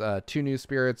 which is 2 new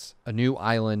spirits, a new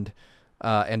island,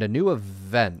 and a new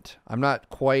event. I'm not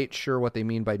quite sure what they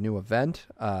mean by new event.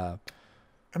 I'm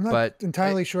not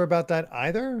entirely sure about that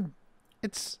either.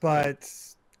 But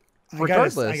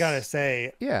regardless, I gotta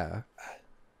say, yeah.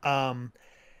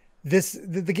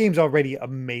 The game's already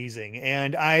amazing,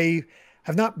 and I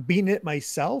have not beaten it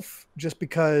myself just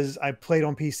because I played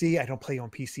on PC. I don't play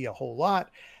on PC a whole lot,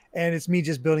 and it's me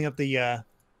just building up the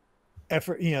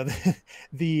effort.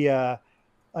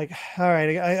 All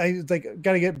right, I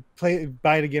gotta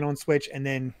buy it again on Switch and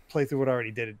then play through what I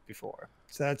already did it before.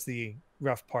 So that's the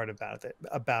rough part about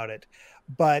it.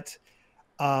 But,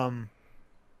 God,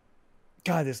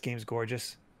 this game's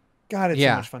gorgeous. God, it's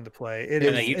so much fun to play.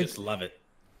 You just love it.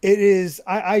 It is.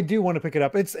 I do want to pick it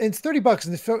up. It's $30,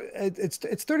 and it's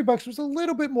 $30. It's a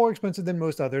little bit more expensive than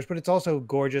most others, but it's also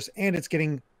gorgeous, and it's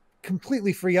getting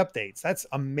completely free updates. That's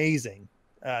amazing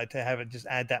to have it just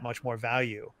add that much more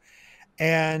value.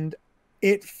 And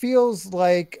it feels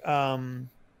like, Azran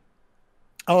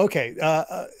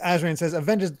says,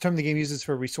 Event is the term the game uses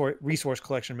for resource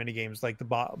collection minigames, like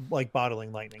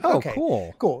bottling lightning. Oh, okay,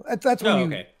 cool. That's when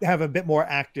you have a bit more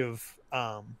active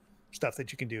stuff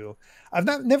that you can do. I've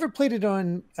never played it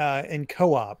on in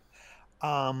co-op,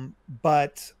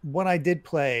 but when I did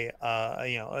play,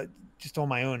 just on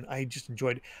my own, I just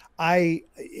enjoyed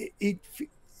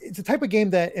it. It's a type of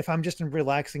game that if I'm just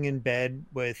relaxing in bed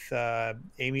with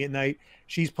Amy at night,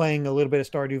 she's playing a little bit of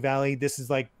Stardew Valley. This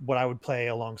is like what I would play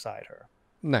alongside her.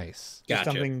 Nice. Just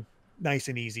something nice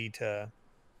and easy to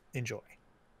enjoy.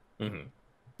 Mm-hmm.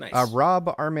 Nice.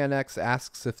 Rob Armanex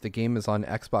asks if the game is on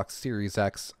Xbox Series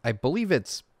X. I believe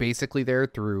it's basically there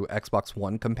through Xbox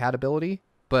One compatibility,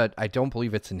 but I don't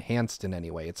believe it's enhanced in any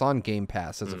way. It's on Game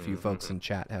Pass, as a few folks in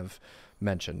chat have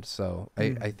mentioned. So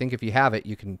I think if you have it,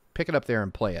 you can pick it up there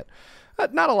and play it.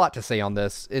 Not a lot to say on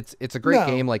this. It's a great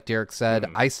game, like Derek said.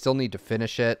 I still need to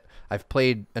finish it. I've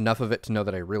played enough of it to know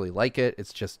that I really like it.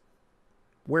 It's just,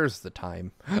 where's the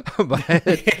time? But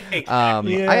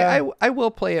I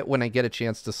will play it when I get a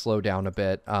chance to slow down a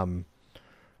bit.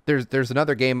 There's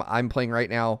another game I'm playing right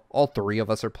now. All three of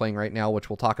us are playing right now, which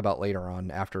we'll talk about later on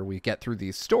after we get through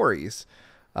these stories.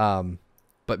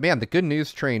 But man, the good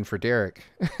news train for Derek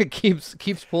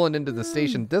keeps pulling into the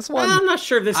station. This one, I'm not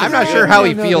sure if this. I'm not sure how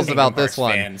he feels about this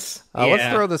one.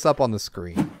 Let's throw this up on the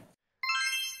screen.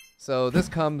 So this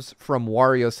comes from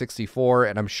Wario64,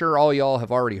 and I'm sure all y'all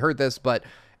have already heard this, but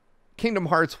Kingdom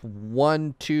Hearts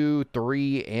 1, 2,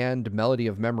 3, and Melody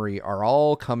of Memory are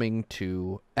all coming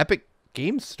to Epic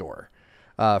Games Store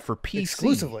for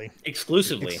PC.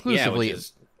 Exclusively. Yeah, which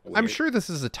is weird. I'm sure this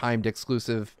is a timed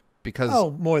exclusive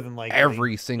because more than likely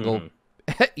every single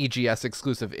EGS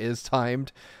exclusive is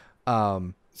timed.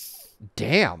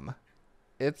 Damn.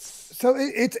 It's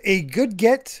a good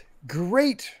get.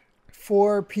 Great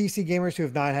for PC gamers who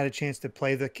have not had a chance to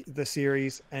play the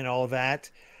series and all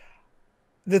that.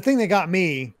 The thing that got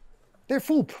me, they're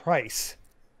full price.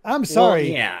 I'm sorry.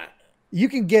 Well, yeah. You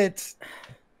can get...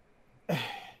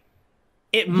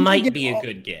 It might be a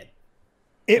good get.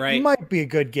 It might be a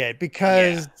good get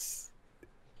because...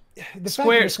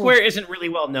 Square isn't really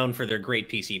well known for their great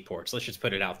PC ports. Let's just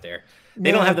put it out there. They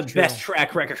don't have the best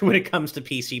track record when it comes to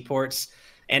PC ports.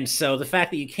 And so the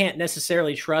fact that you can't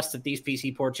necessarily trust that these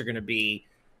PC ports are going to be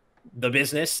the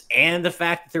business, and the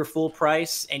fact that they're full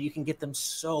price and you can get them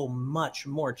so much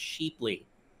more cheaply.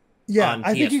 Yeah,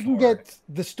 I think you can get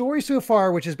the story so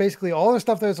far, which is basically all the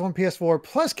stuff that's on PS4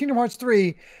 plus Kingdom Hearts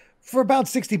 3 for about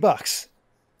 $60.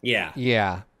 Yeah.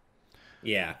 Yeah.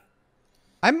 Yeah.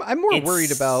 I'm more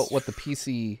worried about what the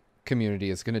PC community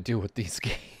is going to do with these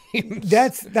games.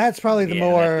 That's probably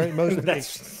the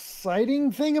most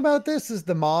exciting thing about this is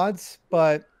the mods,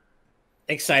 but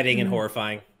exciting and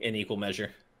horrifying in equal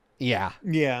measure. Yeah.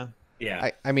 Yeah.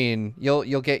 Yeah. I mean,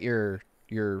 you'll get your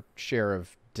share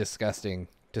of disgusting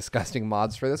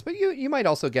mods for this, but you might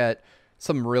also get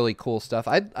some really cool stuff.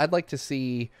 I'd like to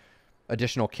see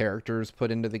additional characters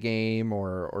put into the game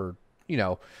or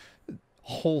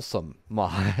wholesome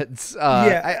mods.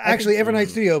 Actually, Evernight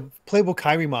Studio playable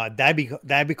Kyrie mod. That'd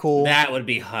be cool. That would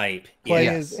be hype.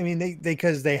 Yes. I mean,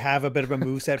 because they have a bit of a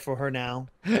moveset for her now.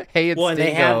 Hey, it's and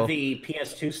they have the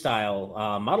PS2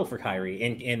 style model for Kyrie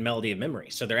in Melody of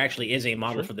Memory. So there actually is a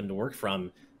model for them to work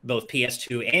from, both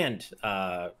PS2 and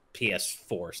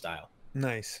PS4 style.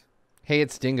 Nice. Hey,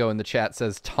 it's Dingo in the chat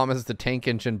says Thomas the Tank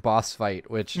Engine boss fight,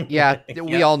 which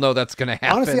we all know that's going to happen.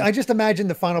 Honestly, I just imagine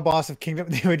the final boss of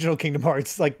the original Kingdom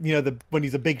Hearts, like when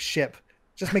he's a big ship.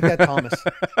 Just make that Thomas.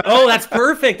 Oh, that's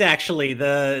perfect. Actually,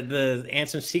 the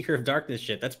Ansem Seeker of Darkness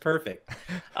ship. That's perfect.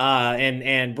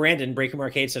 And Brandon Breaker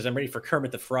Arcade says, "I'm ready for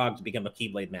Kermit the Frog to become a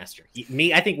Keyblade Master."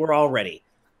 I think we're all ready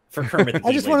for Kermit the Keyblade Master.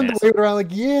 I just want him to wave around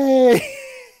like, yay!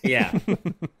 Yeah.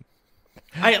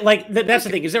 That's the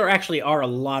thing, is there actually are a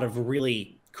lot of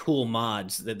really cool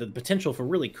mods. The potential for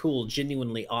really cool,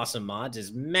 genuinely awesome mods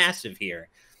is massive here.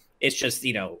 It's just,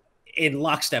 in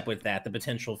lockstep with that, the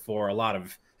potential for a lot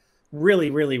of really,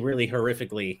 really, really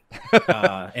horrifically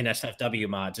NSFW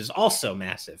mods is also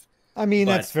massive. I mean,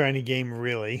 that's for any game,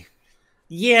 really.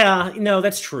 Yeah, no,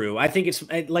 that's true. I think it's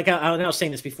like I was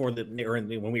saying this before,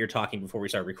 when we were talking before we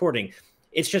started recording.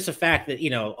 It's just a fact that,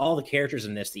 all the characters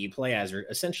in this that you play as are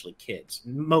essentially kids,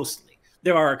 mostly.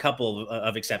 There are a couple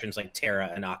of exceptions like Terra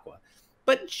and Aqua.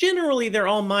 But generally, they're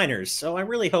all minors, so I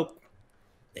really hope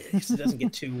it doesn't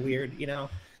get too weird,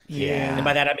 Yeah. And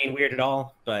by that, I mean weird at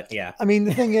all, but yeah. I mean,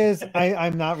 the thing is,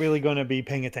 I'm not really going to be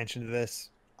paying attention to this.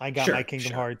 I got my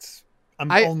Kingdom Hearts. I'm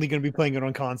only going to be playing it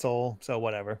on console, so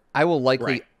whatever. I will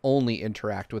likely only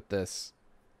interact with this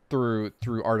through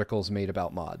articles made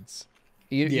about mods.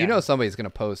 You know somebody's going to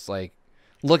post, like,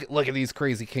 look at these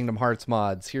crazy Kingdom Hearts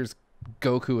mods. Here's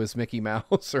Goku as Mickey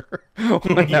Mouse or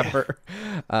whatever.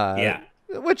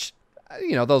 Which,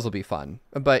 those will be fun.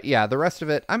 But yeah, the rest of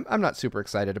it, I'm not super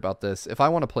excited about this. If I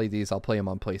want to play these, I'll play them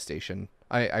on PlayStation.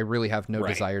 I really have no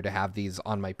desire to have these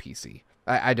on my PC.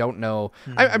 I don't know.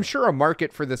 I'm sure a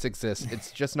market for this exists.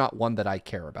 It's just not one that I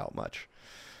care about much.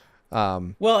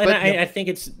 I think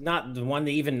it's not the one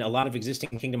that even a lot of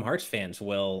existing Kingdom Hearts fans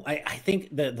will. I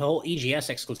think the whole EGS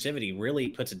exclusivity really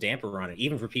puts a damper on it,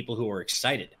 even for people who are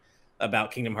excited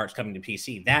about Kingdom Hearts coming to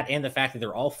PC. That and the fact that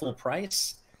they're all full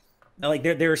price, Like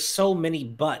there are so many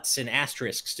buts and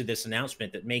asterisks to this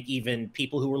announcement that make even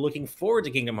people who were looking forward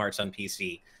to Kingdom Hearts on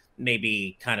PC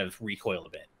maybe kind of recoil a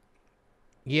bit.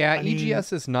 Yeah, I mean,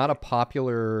 EGS is not a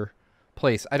popular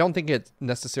place. I don't think it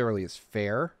necessarily is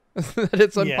fair that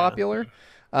it's unpopular,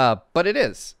 but it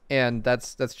is, and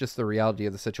that's just the reality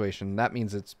of the situation. That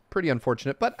means it's pretty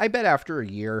unfortunate, but I bet after a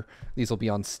year these will be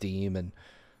on Steam, and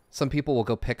some people will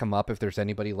go pick them up if there's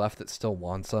anybody left that still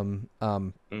wants them.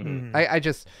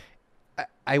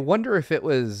 I wonder if it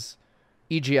was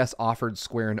EGS offered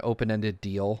Square an open-ended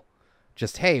deal,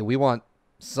 just, hey, we want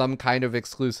some kind of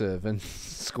exclusive, and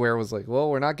Square was like, well,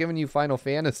 we're not giving you Final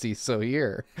Fantasy, so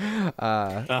here.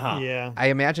 Yeah, I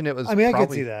imagine it was. I mean, I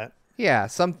could see that. Yeah,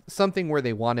 something where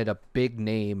they wanted a big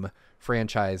name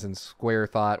franchise, and Square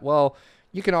thought, well,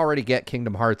 you can already get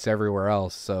Kingdom Hearts everywhere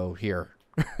else, so here,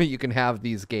 you can have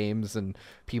these games, and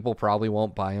people probably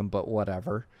won't buy them, but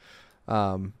whatever.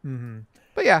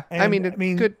 But yeah, I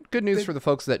mean, good news for the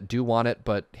folks that do want it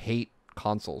but hate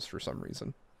consoles for some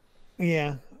reason.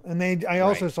 Yeah. And I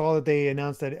also saw that they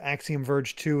announced that Axiom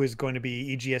Verge 2 is going to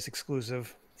be EGS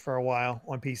exclusive for a while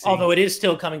on PC. Although it is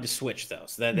still coming to Switch, though.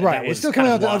 So that it's still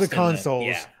coming out to other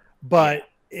consoles. But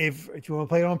if you want to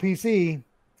play it on PC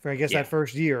for, I guess, that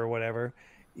first year or whatever,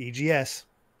 EGS.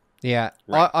 Yeah.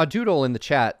 Right. Doodle in the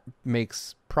chat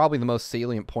makes probably the most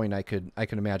salient point I could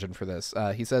imagine for this.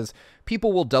 He says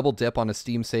people will double dip on a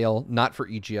Steam sale, not for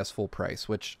EGS full price,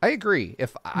 which I agree.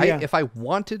 If I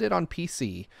wanted it on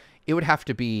PC, it would have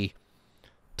to be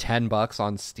 $10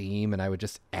 on Steam, and I would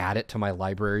just add it to my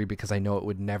library because I know it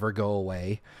would never go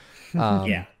away.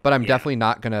 But I'm definitely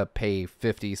not going to pay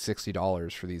 $50,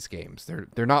 $60 for these games.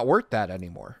 They're not worth that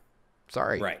anymore.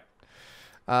 Sorry. Right.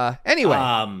 Anyway.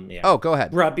 Oh, go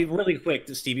ahead. Rob, be really quick,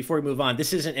 Steve, before we move on.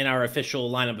 This isn't in our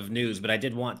official lineup of news, but I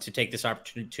did want to take this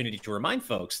opportunity to remind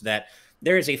folks that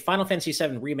there is a Final Fantasy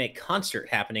VII Remake concert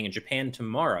happening in Japan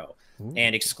tomorrow. Ooh.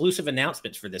 And exclusive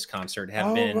announcements for this concert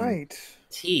have been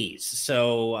teased.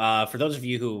 So for those of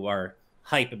you who are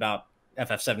hype about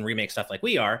FF7 Remake stuff like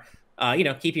we are,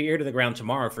 keep your ear to the ground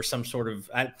tomorrow for some sort of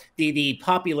the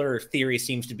popular theory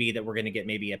seems to be that we're going to get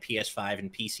maybe a PS5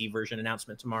 and PC version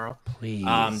announcement tomorrow. Please.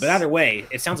 But either way,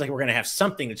 it sounds like we're going to have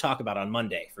something to talk about on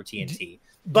Monday for TNT.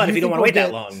 But if you don't want to wait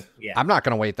that long, I'm not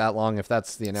going to wait that long if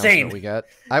that's the announcement we get.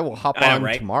 I will hop on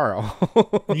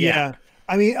tomorrow. Yeah.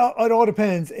 I mean, it all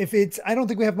depends. If it's, I don't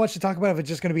think we have much to talk about if it's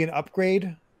just going to be an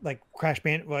upgrade, like Crash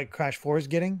 4 is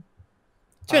getting.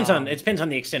 It depends on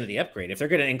the extent of the upgrade. If they're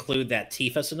going to include that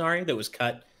Tifa scenario that was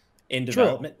cut in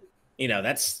development,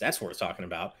 that's worth talking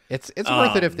about. It's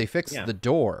worth it if they fix the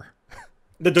door.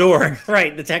 The door,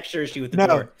 right? The texture issue with the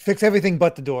door. Fix everything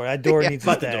but the door. That door needs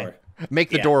to stay. The door. Make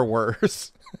the door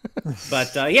worse. But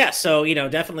so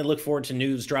definitely look forward to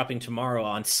news dropping tomorrow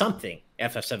on something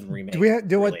FF7 Remake. Do we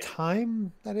know what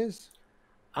time that is?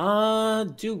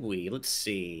 Do we? Let's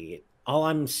see. All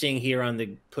I'm seeing here on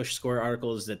the Push Square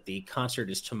article is that the concert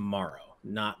is tomorrow,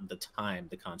 not the time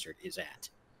the concert is at.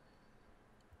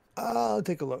 I'll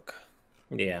take a look.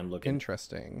 Yeah, I'm looking.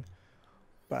 Interesting.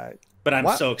 But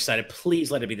I'm so excited. Please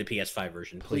let it be the PS5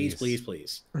 version. Please.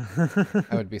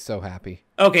 I would be so happy.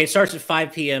 Okay, it starts at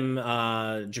 5 p.m.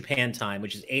 Japan time,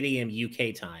 which is 8 a.m.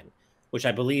 UK time, which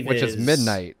I believe is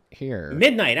midnight here.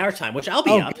 Midnight our time, which I'll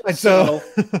be up. So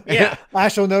yeah. I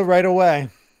shall know right away.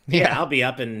 Yeah, I'll be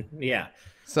up and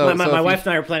So my wife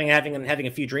and I are planning on having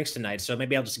a few drinks tonight, so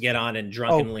maybe I'll just get on and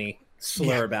drunkenly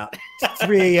slur about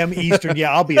 3 a.m. Eastern.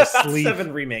 Yeah, I'll be asleep.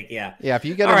 7 Remake, yeah. Yeah, if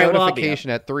you get a notification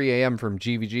at 3 a.m. from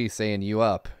GVG saying you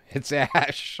up, it's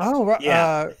Ash.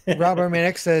 Robert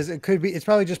Manic says it's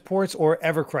probably just ports or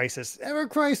Ever Crisis. Ever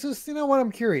Crisis, you know what?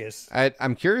 I'm curious.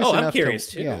 I'm curious enough I'm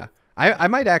curious too. Yeah. I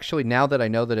might actually, now that I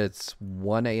know that it's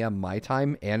 1 a.m. my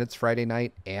time and it's Friday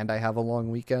night and I have a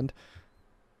long weekend.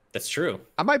 That's true.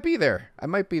 I might be there.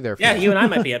 Yeah, you and I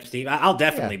might be up, Steve. I'll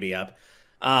definitely be up.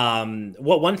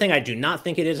 One thing I do not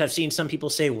think it is, I've seen some people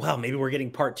say, well, maybe we're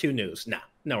getting part 2 news. No,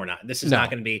 we're not. This is not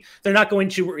going to be, they're not going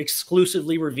to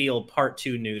exclusively reveal part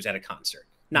 2 news at a concert.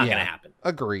 Not going to happen.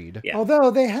 Agreed. Yeah.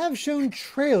 Although they have shown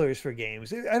trailers for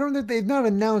games. I don't know, they've not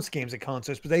announced games at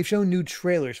concerts, but they've shown new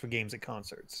trailers for games at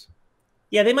concerts.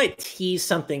 Yeah, they might tease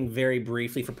something very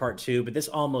briefly for part 2, but this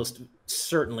almost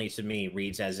certainly to me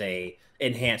reads as a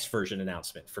enhanced version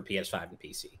announcement for PS5 and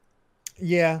PC.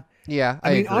 Yeah. Yeah, I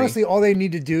mean, agree. honestly, all they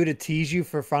need to do to tease you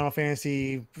for Final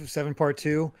Fantasy VII Part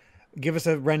 2, give us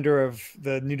a render of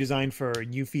the new design for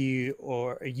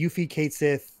Yuffie, Kate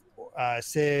Sith,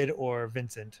 Sid, or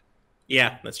Vincent.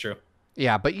 Yeah, that's true.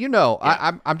 Yeah, but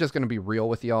I'm just going to be real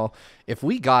with y'all. If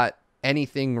we got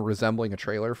anything resembling a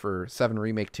trailer for 7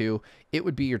 Remake 2, it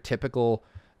would be your typical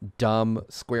dumb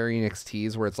Square Enix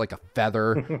tease where it's like a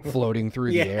feather floating through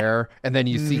Yeah. the air, and then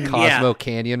you see Cosmo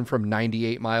Canyon from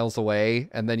 98 miles away,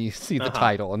 and then you see the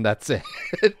title, and that's it.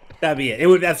 That'd be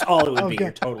it. That's all it would be. Okay.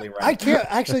 You're totally right. I can't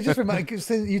actually just remind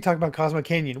you talk about Cosmo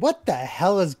Canyon. What the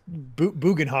hell is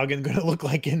Bugenhagen going to look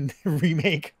like in the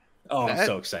remake? Oh, I'm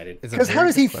so excited. Because how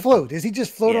does he float? Does he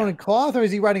just float on a cloth, or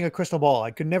is he riding a crystal ball?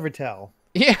 I could never tell.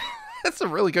 Yeah, that's a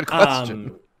really good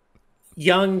question.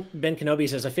 Young Ben Kenobi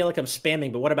says, I feel like I'm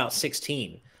spamming, but what about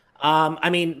 16? I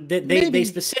mean, they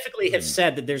specifically have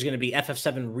said that there's going to be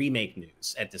FF7 remake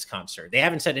news at this concert. They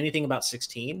haven't said anything about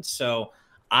 16, so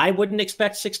I wouldn't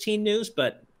expect 16 news,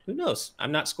 but who knows?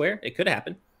 I'm not Square. It could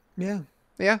happen. Yeah,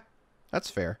 that's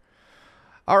fair.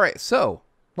 All right, so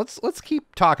let's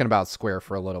keep talking about Square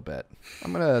for a little bit.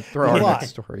 I'm gonna throw our next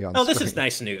story on. Oh, this is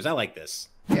nice news. I like this.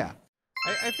 Yeah.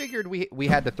 I figured we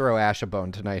had to throw Ash a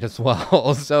bone tonight as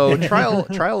well. So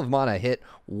Trial of Mana hit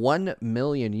 1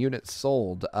 million units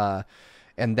sold,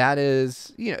 and that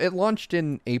is, it launched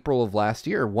in April of last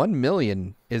year. 1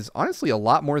 million is honestly a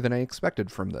lot more than I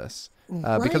expected from this,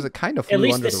 because it kind of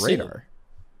flew under the radar.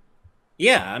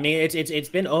 Yeah, I mean it's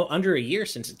been under a year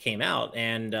since it came out,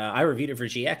 and I reviewed it for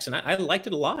GX, and I liked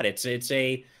it a lot. It's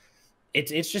a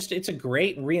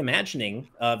great reimagining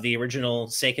of the original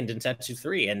Seiken Densetsu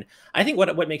 3. And I think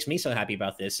what makes me so happy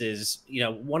about this is,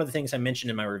 one of the things I mentioned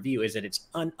in my review is that it's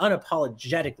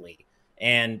unapologetically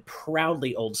and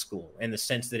proudly old school in the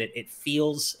sense that it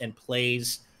feels and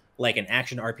plays like an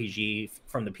action RPG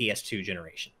from the PS2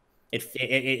 generation.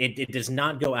 It does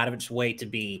not go out of its way to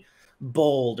be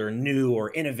bold or new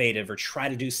or innovative or try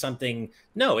to do something.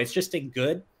 No, it's just a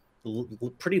good,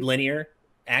 pretty linear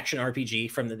action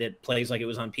RPG that plays like it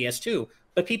was on PS2,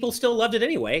 but people still loved it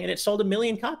anyway, and it sold 1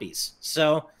 million copies.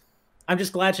 So I'm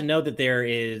just glad to know that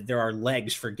there are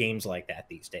legs for games like that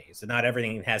these days, and not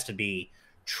everything has to be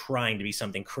trying to be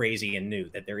something crazy and new,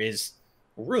 that there is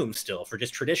room still for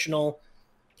just traditional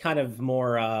kind of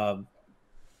more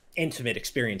intimate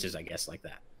experiences, I guess, like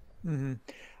that. Mm-hmm.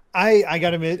 I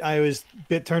gotta admit, I was a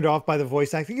bit turned off by the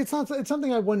voice acting. It's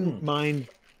something I wouldn't mind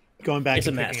going back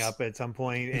and picking up at some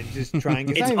point and just trying.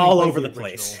 It's all over the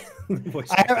place.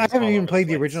 I haven't even played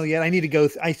the original yet. I need to go.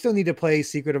 I still need to play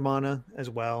Secret of Mana as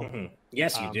well. Mm-hmm.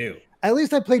 Yes, you do. At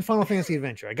least I played Final Fantasy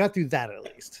Adventure. I got through that at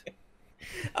least.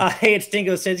 Hey, it's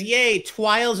Dingo says, "Yay,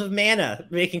 Trials of Mana,"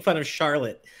 making fun of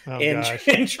Charlotte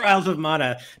in Trials of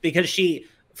Mana because she,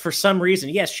 for some reason,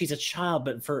 yes, she's a child,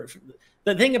 but for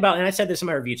the thing about, and I said this in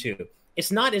my review too.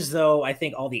 It's not as though I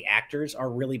think all the actors are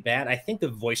really bad. I think the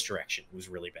voice direction was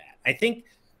really bad. I think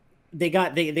they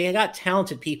got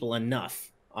talented people enough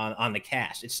on the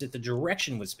cast. It's that the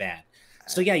direction was bad.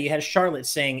 So yeah, you had Charlotte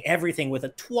saying everything with a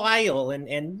twile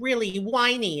and really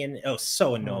whiny and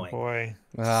so annoying. Oh boy,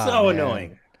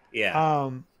 annoying.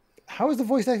 Yeah. How was the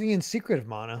voice acting in Secret of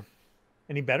Mana?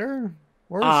 Any better?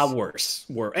 Worse?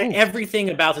 Worse. Everything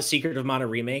about the Secret of Mana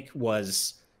remake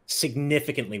was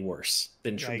significantly worse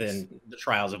than the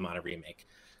Trials of Mana remake.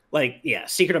 Like, yeah,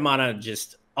 Secret of Mana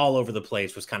just all over the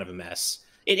place was kind of a mess.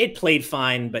 It played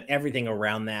fine, but everything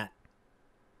around that,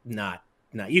 not.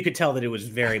 You could tell that it was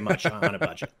very much on a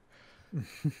budget.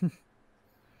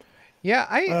 Yeah,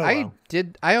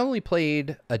 I only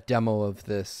played a demo of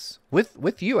this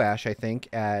with you, Ash, I think,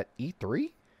 at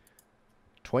E3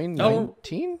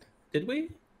 2019. Did we?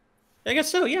 I guess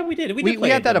so. Yeah, we did. We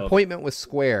had that appointment with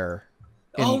Square.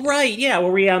 Oh, right. Yeah,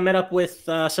 where we met up with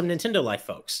some Nintendo Life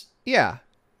folks. Yeah,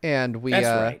 and we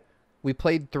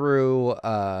played through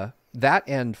that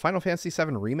and Final Fantasy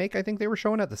VII Remake, I think they were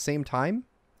showing at the same time.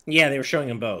 Yeah, they were showing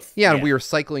them both. Yeah, and we were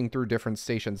cycling through different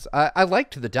stations. I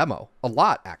liked the demo a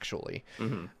lot, actually.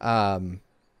 Mm-hmm.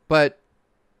 But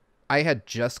I had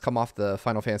just come off the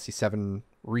Final Fantasy VII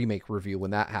Remake review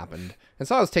when that happened, and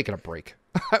so I was taking a break.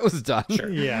 I was done. Sure.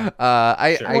 Yeah.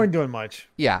 I weren't doing much.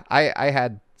 Yeah, I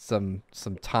had some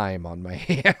time on my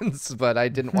hands, but I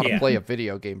didn't want to play a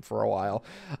video game for a while.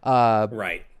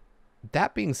 Right.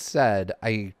 That being said,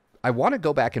 I want to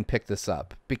go back and pick this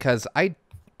up because I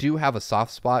do have a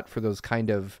soft spot for those kind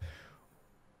of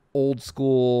old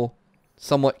school,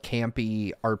 somewhat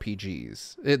campy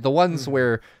RPGs. The ones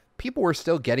where people were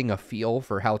still getting a feel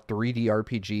for how 3D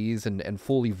RPGs and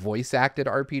fully voice acted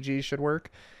RPGs should work.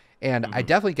 And I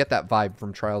definitely get that vibe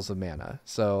from Trials of Mana.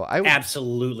 So I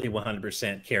absolutely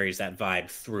 100% carries that vibe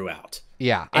throughout.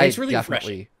 Yeah, and it's really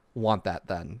definitely refreshing. Want that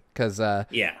then. Because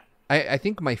I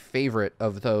think my favorite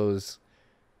of those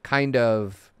kind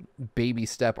of baby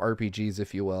step RPGs,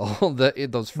 if you will,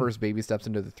 those first baby steps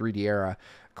into the 3D era,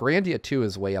 Grandia 2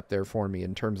 is way up there for me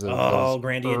in terms of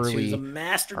Grandia 2 is a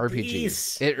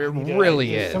masterpiece. RPGs. It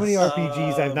really is. So many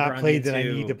RPGs I've not played that I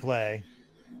need to play.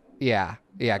 Yeah.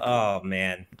 Oh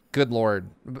man. Good Lord.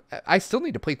 I still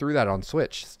need to play through that on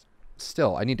Switch.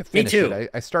 Still, I need to Me finish too. it.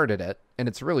 I started it, and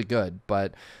it's really good.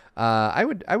 But I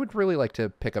would really like to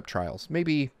pick up Trials.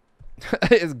 Maybe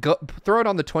throw it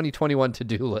on the 2021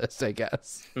 to-do list, I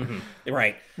guess.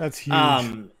 Right. That's huge.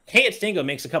 Hey, it's Dingo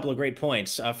makes a couple of great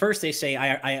points. First, they say,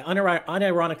 I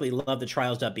unironically love the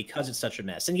Trials dub because it's such a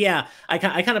mess. And yeah, I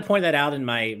kind of point that out in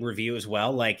my review as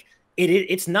well. Like,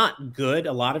 it's not good,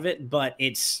 a lot of it, but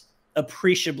it's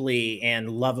appreciably and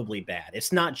lovably bad.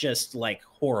 It's not just, like,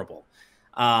 horrible.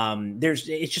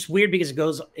 It's just weird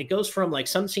because it goes from, like,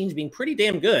 some scenes being pretty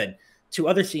damn good to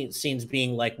other scenes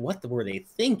being like, what were they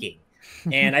thinking?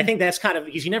 And I think that's kind of,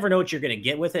 because you never know what you're going to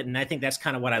get with it. And I think that's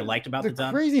kind of what I liked about the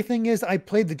dub. The crazy thing is I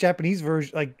played the Japanese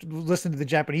version, like listened to the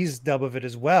Japanese dub of it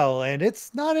as well. And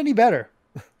it's not any better.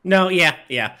 No. Yeah.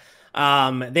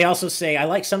 They also say, I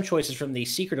like some choices from the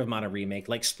Secret of Mana remake,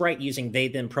 like Sprite using they,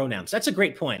 them pronouns. That's a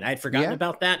great point. I had forgotten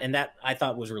about that. And that I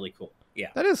thought was really cool. Yeah.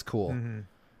 That is cool. Mm-hmm.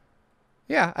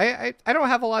 Yeah, I don't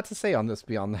have a lot to say on this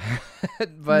beyond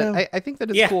that, but no. I think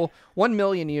that it's cool. 1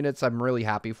 million units I'm really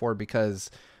happy for, because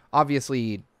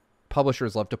obviously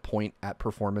publishers love to point at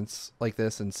performance like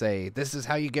this and say, this is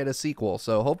how you get a sequel.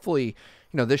 So hopefully,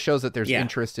 this shows that there's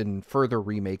interest in further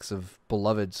remakes of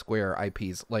beloved Square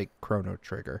IPs like Chrono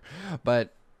Trigger.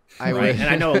 But I would... And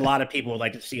I know a lot of people would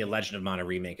like to see a Legend of Mana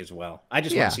remake as well. I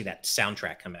just want to see that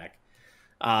soundtrack come back.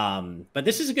 But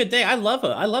this is a good day. I love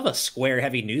a Square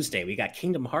heavy news day. We got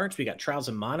Kingdom Hearts, we got Trials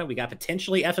of Mana, we got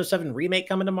potentially FF7 remake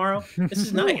coming tomorrow. This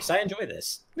is nice. I enjoy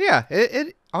this. Yeah,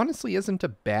 it honestly isn't a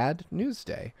bad news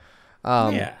day.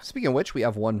 Speaking of which, we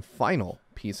have one final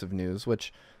piece of news,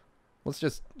 which let's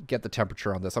just get the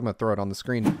temperature on this. I'm going to throw it on the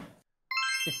screen.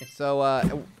 So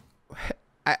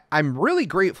I'm really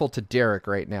grateful to Derek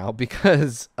right now,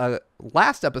 because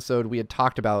last episode we had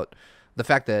talked about the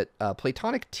fact that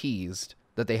Playtonic teased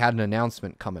that they had an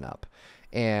announcement coming up,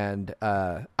 and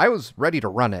I was ready to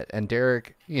run it, and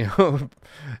Derek,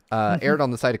 erred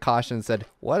on the side of caution and said,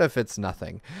 what if it's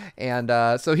nothing? And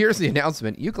so here's the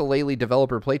announcement. Ukulele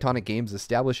developer Playtonic Games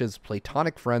establishes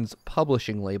Playtonic Friends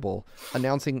publishing label,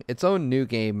 announcing its own new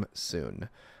game soon.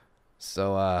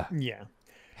 So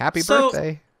happy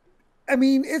birthday. I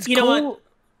mean, it's cool. Know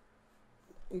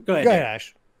what? Go ahead,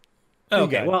 Ash.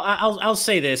 Okay, well, I'll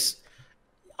say this.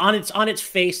 On its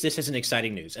face, this isn't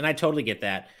exciting news, and I totally get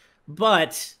that.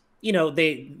 But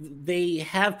they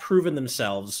have proven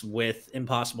themselves with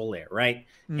Impossible Lair, right?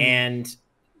 And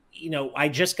I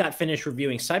just got finished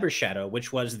reviewing Cyber Shadow,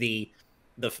 which was the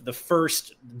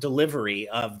first delivery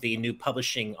of the new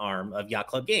publishing arm of Yacht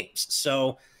Club Games.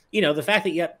 So the fact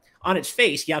that on its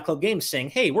face, Yacht Club Games saying,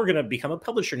 "Hey, we're going to become a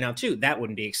publisher now too," that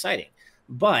wouldn't be exciting.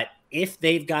 But if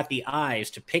they've got the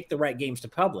eyes to pick the right games to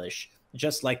publish,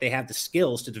 just like they have the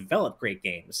skills to develop great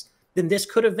games, then this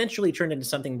could eventually turn into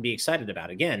something to be excited about.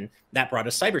 Again, that brought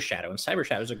us Cyber Shadow, and Cyber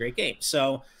Shadow is a great game.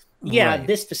 So,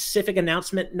 this specific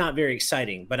announcement, not very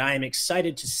exciting, but I am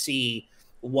excited to see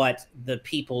what the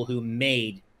people who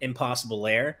made Impossible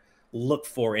Lair look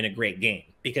for in a great game,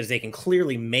 because they can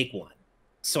clearly make one.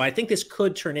 So I think this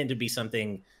could turn into be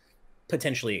something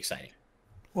potentially exciting.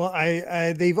 Well,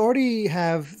 they've already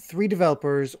have 3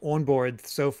 developers on board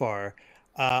so far.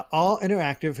 All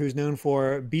Interactive, who's known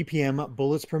for BPM,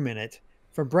 bullets per minute,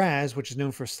 for Braz, which is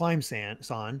known for Slime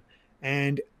Son,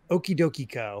 and Okie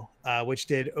Dokie Co., which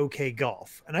did OK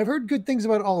Golf. And I've heard good things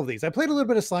about all of these. I played a little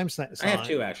bit of Slime Son. I have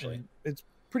too, actually. It's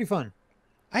pretty fun.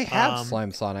 I have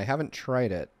Slime Son. I haven't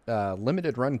tried it.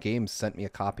 Limited Run Games sent me a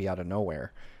copy out of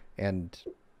nowhere, and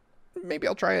maybe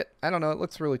I'll try it. I don't know. It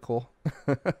looks really cool.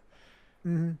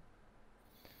 Apparently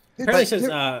it says,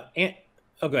 go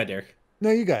ahead, Derek. No,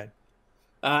 you got it.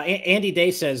 Andy Day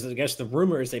says, I guess the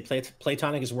rumor is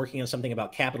Playtonic is working on something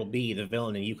about Capital B, the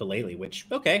villain in Ukulele, which,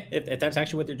 okay, if that's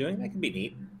actually what they're doing, that could be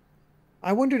neat.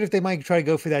 I wondered if they might try to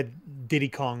go for that Diddy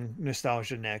Kong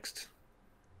nostalgia next.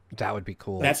 That would be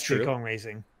cool. That's true. Diddy Kong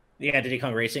Racing. Yeah, Diddy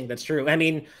Kong Racing. That's true. I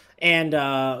mean, and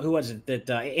who was it that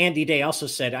Andy Day also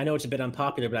said, I know it's a bit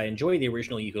unpopular, but I enjoy the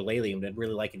original Ukulele and I'd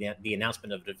really like the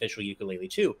announcement of the official Ukulele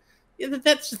too. Yeah,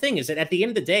 that's the thing, is that at the end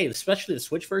of the day, especially the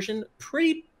Switch version,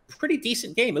 pretty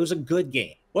decent game. It was a good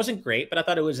game. Wasn't great, but I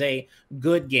thought it was a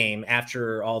good game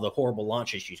after all the horrible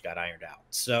launch issues got ironed out.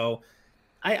 So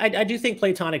I do think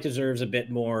Playtonic deserves a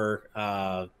bit more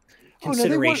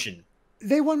consideration.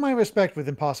 They won my respect with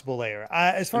Impossible Lair.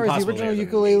 As far as the original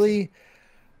Ukulele,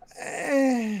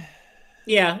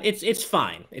 yeah, it's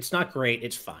fine. It's not great.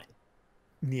 It's fine.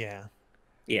 Yeah.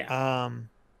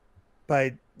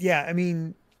 But yeah, I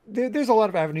mean, there's a lot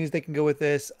of avenues they can go with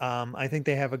this. I think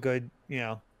they have a good,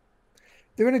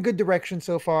 they're in a good direction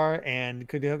so far and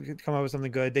could come up with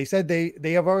something good. They said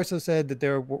they have also said that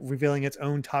they're revealing its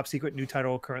own top secret new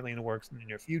title currently in the works in the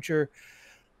near future.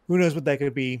 Who knows what that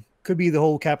could be? Could be the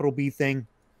whole capital B thing.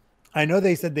 I know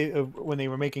they said they when they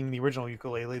were making the original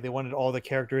ukulele, they wanted all the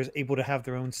characters able to have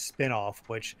their own spin-off,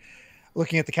 which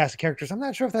looking at the cast of characters, I'm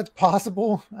not sure if that's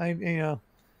possible. I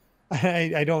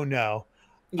don't know.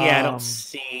 Yeah, I don't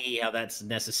see how that's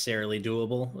necessarily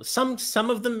doable. Some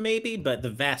of them maybe, but the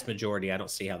vast majority, I don't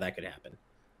see how that could happen.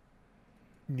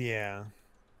 Yeah.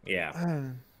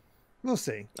 We'll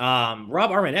see. Rob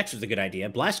Armin X was a good idea.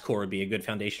 Blast Core would be a good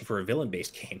foundation for a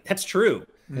villain-based game. That's true.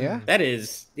 Yeah. That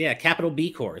is, capital B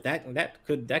Core. That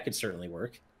could certainly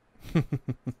work.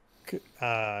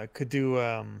 Could do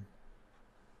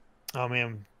oh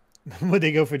man. Would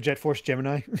they go for Jet Force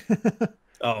Gemini?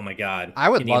 Oh my god. I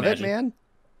would love it, man.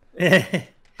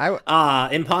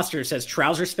 Imposter says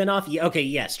Trouser spinoff. Yeah, okay,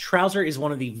 yes. Trouser is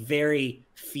one of the very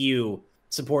few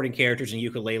supporting characters in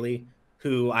Ukulele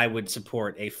who I would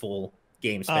support a full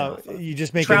game spinoff of. You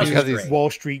just make Trouser's a Wall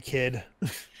Street kid.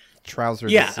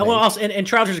 Trousers. Yeah, well, also, and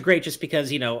Trouser's great just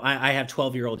because I have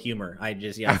 12-year-old humor. I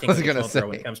think was gonna say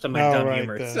when it comes to my dumb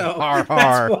humor. So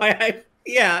that's why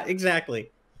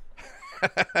exactly.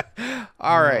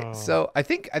 All right, so I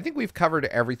think we've covered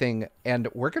everything, and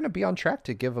we're going to be on track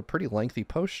to give a pretty lengthy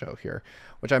post show here,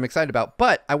 which I'm excited about.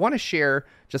 But I want to share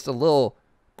just a little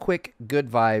quick good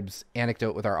vibes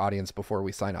anecdote with our audience before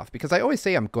we sign off, because I always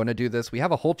say I'm going to do this. We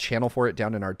have a whole channel for it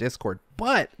down in our Discord,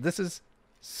 but this is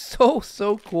so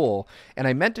cool, and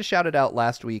I meant to shout it out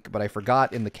last week, but I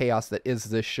forgot in the chaos that is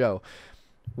this show.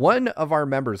 One of our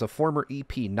members, a former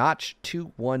EP, Notch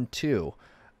 212,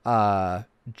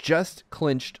 just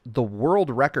clinched the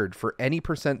world record for any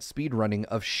percent speedrunning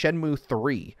of Shenmue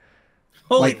 3.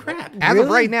 Holy crap. As of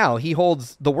right now, he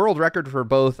holds the world record for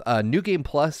both New Game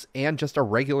Plus and just a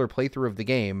regular playthrough of the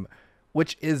game,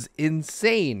 which is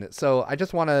insane. So I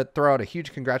just want to throw out a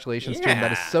huge congratulations to him.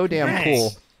 That is so damn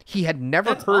cool. He had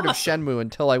never heard of Shenmue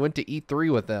until I went to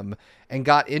E3 with him and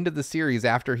got into the series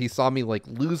after he saw me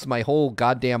lose my whole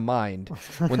goddamn mind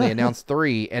when they announced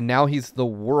 3, and now he's the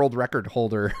world record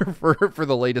holder for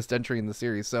the latest entry in the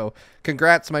series. So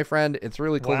congrats, my friend. It's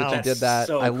really cool that you did that.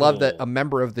 So I love that cool. a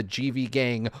member of the GV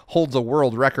gang holds a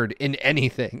world record in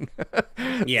anything.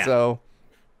 Yeah. So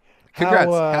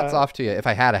congrats. Hats off to you if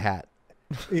I had a hat.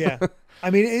 Yeah. I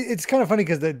mean, it's kind of funny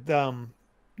because the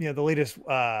latest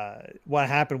what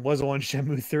happened was on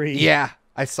Shenmue 3. Yeah,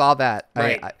 I saw that.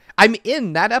 Right. I'm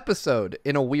in that episode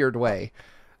in a weird way.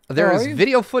 There is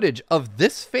video footage of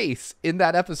this face in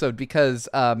that episode because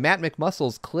Matt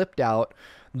McMuscles clipped out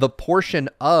the portion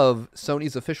of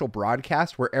Sony's official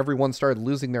broadcast where everyone started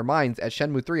losing their minds at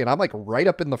Shenmue 3, and I'm right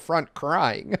up in the front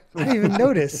crying. I didn't even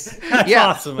notice. That's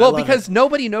awesome. Well, because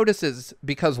nobody notices,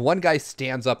 because one guy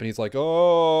stands up and he's like,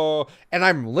 oh, and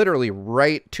I'm literally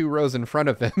right 2 rows in front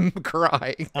of him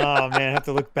crying. Oh man, I have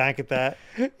to look back at that.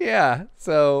 Yeah.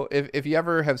 So if you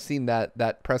ever have seen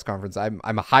that press conference, I'm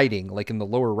hiding in the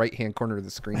lower right-hand corner of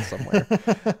the screen somewhere.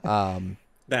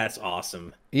 That's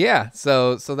awesome. Yeah,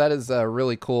 so that is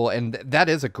really cool, and that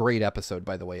is a great episode,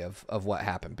 by the way, of what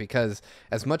happened, because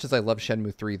as much as I love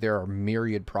Shenmue 3, there are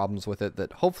myriad problems with it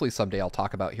that hopefully someday I'll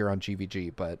talk about here on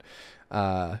GVG, but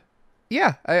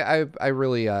yeah, I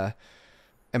really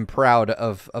am proud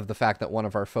of the fact that one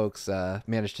of our folks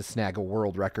managed to snag a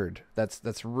world record.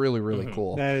 That's really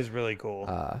cool. That is really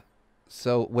cool.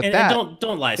 So with and that,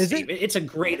 don't lie, Steve. It's a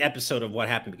great episode of what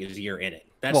happened because you're in it.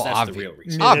 That's the real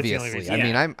reason. Yeah, Obviously, I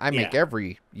mean, I make Yeah.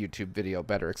 every YouTube video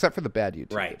better, except for the bad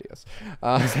YouTube Right. videos,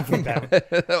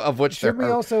 of which Should we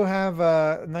there are. also have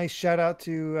a nice shout out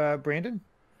to Brandon?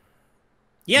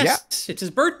 Yes, it's his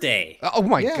birthday. Oh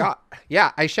my God!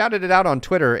 Yeah, I shouted it out on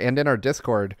Twitter and in our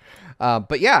Discord.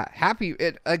 But yeah,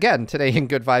 again today in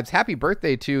Good Vibes. Happy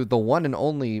birthday to the one and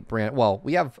only Brand. Well,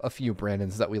 we have a few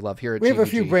Brandons that we love here at GVG. We have a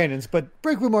few Brandons, but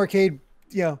Breakroom Arcade,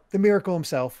 the miracle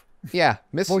himself. Yeah,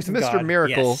 Voice of Mr. God.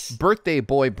 Miracle, Yes. birthday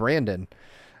boy Brandon.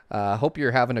 Hope you're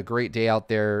having a great day out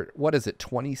there. What is it,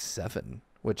 27?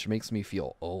 Which makes me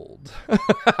feel old.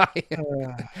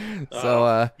 Young.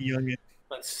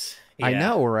 I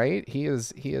know, right? He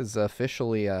is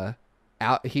officially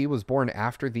out. He was born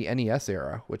after the NES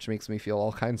era, which makes me feel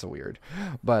all kinds of weird.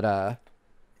 But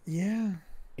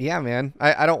yeah, man.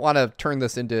 I don't want to turn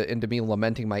this into me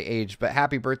lamenting my age, but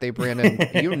happy birthday, Brandon.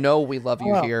 We love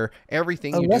you here.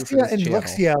 Everything you do for this and channel.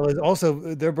 Lexiel is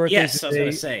also their birthday. Yes, I was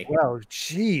gonna say. Wow,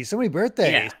 geez, so many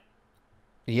birthdays.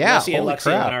 Yeah, Lexi and holy Lexi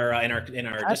crap. in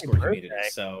our Happy Discord birthday. community.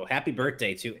 So happy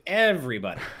birthday to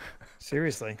everybody.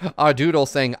 Seriously. Doodle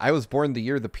saying, I was born the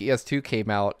year the PS2 came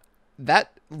out.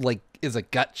 That is a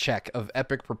gut check of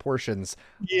epic proportions.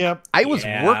 Yep. I was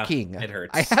working. It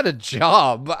hurts. I had a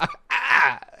job.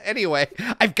 Anyway,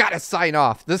 I've got to sign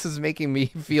off. This is making me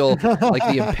feel like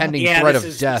the impending threat of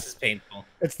death. This is painful.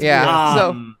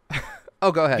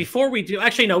 So, go ahead. Before we do,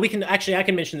 actually, no, I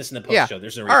can mention this in the post show.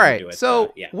 There's no reason All right. to do it.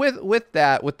 So with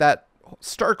that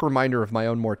stark reminder of my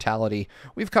own mortality,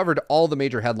 we've covered all the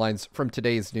major headlines from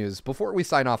today's news. Before we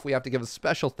sign off, we have to give a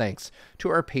special thanks to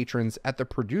our patrons at the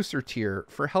producer tier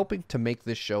for helping to make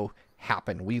this show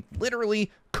happen. We literally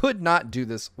could not do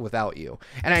this without you.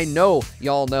 And I know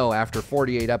y'all know after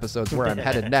 48 episodes where I'm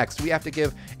headed next, we have to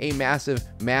give a massive,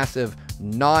 massive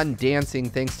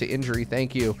non-dancing thanks to injury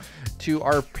thank you to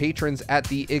our patrons at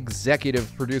the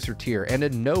executive producer tier, and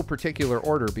in no particular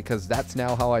order, because that's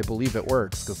now how I believe it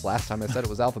works, because last time I said it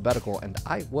was alphabetical and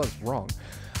I was wrong.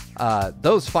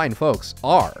 Those fine folks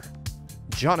are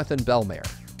Jonathan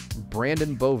Belmare,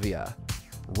 Brandon Bovia,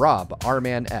 Rob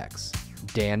Arman X,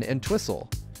 Dan and Twistle,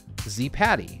 Z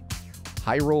Patty,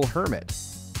 Hyrule Hermit,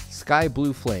 Sky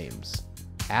Blue Flames,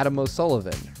 Adam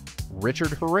O'Sullivan, Richard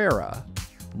Herrera,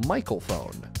 Michael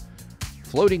Phone,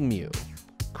 Floating Mew,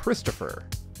 Christopher,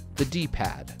 The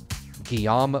D-Pad,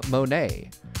 Guillaume Monet,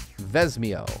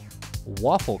 Vesmio,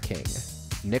 Waffle King,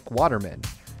 Nick Waterman,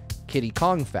 Kitty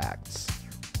Kong Facts,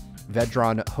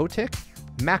 Vedron Hotik,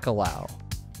 Macalau,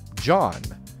 John,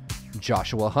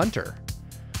 Joshua Hunter,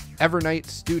 Evernight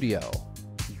Studio,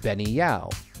 Benny Yao,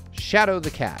 Shadow the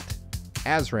Cat,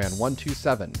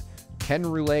 Azran127, Ken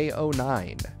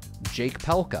Roulette09, Jake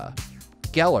Pelka,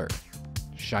 Geller,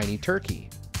 Shiny Turkey,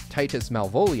 Titus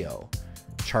Malvolio,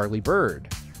 Charlie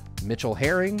Bird, Mitchell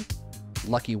Herring,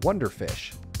 Lucky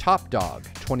Wonderfish, Top Dog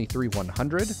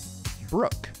 23100,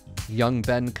 Brooke, Young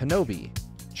Ben Kenobi,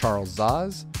 Charles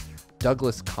Zaz,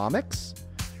 Douglas Comics,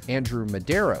 Andrew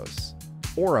Medeiros,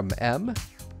 Orem M,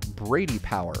 Brady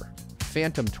Power,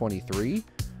 Phantom 23,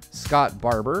 Scott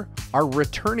Barber, our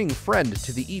returning friend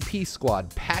to the EP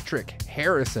squad, Patrick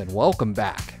Harrison, welcome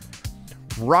back.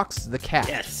 Rocks the Cat,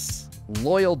 Yes.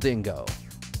 Loyal Dingo,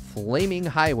 Flaming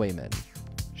Highwayman,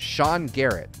 Sean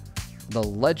Garrett, The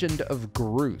Legend of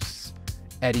Groose,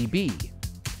 Eddie B,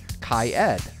 Kai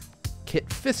Ed, Kit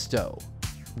Fisto,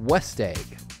 West Egg,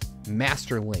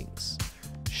 Master Links,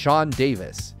 Sean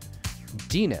Davis,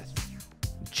 Deaneth,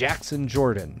 Jackson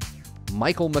Jordan,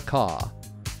 Michael McCaw,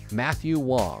 Matthew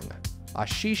Wong,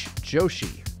 Ashish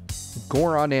Joshi,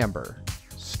 Goron Amber,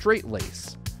 Straight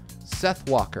Lace, Seth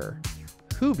Walker,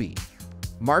 Hoobie,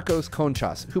 Marcos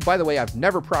Conchas, who, by the way, I've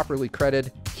never properly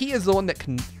credited. He is the one that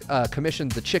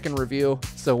commissioned the chicken review,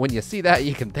 so when you see that,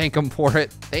 you can thank him for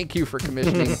it. Thank you for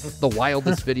commissioning the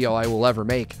wildest video I will ever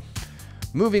make.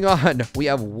 Moving on, we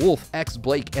have Wolf X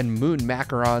Blake and Moon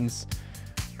Macarons.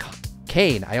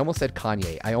 Kane, I almost said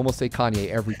Kanye. I almost say Kanye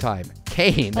every time.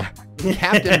 Kane,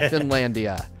 Captain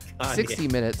Finlandia, 60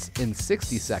 minutes in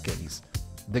 60 seconds.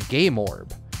 The Game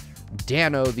Orb,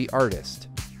 Dano the Artist,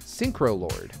 Synchro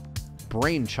Lord,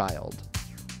 Brainchild,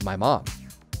 my mom.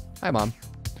 Hi, Mom.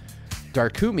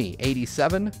 Darkumi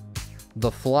 87,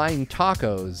 The Flying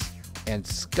Tacos, and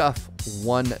Scuff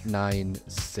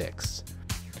 196.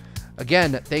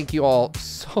 Again, thank you all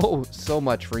so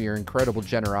much for your incredible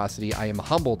generosity. I am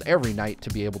humbled every night to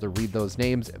be able to read those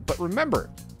names. But remember,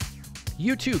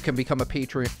 you too can become a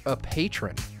patron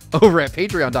over at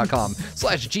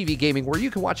patreon.com/gvgaming, where you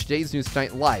can watch Today's News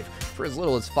Tonight live for as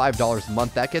little as $5 a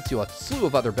month. That gets you a slew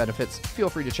of other benefits. Feel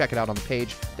free to check it out on the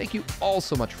page. Thank you all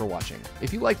so much for watching.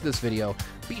 If you liked this video,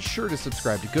 be sure to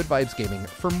subscribe to Good Vibes Gaming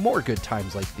for more good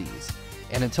times like these.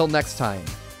 And until next time,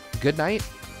 good night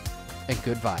and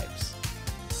good vibes.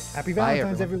 Happy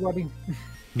Valentine's, everybody.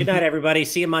 Good night, everybody.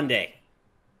 See you Monday.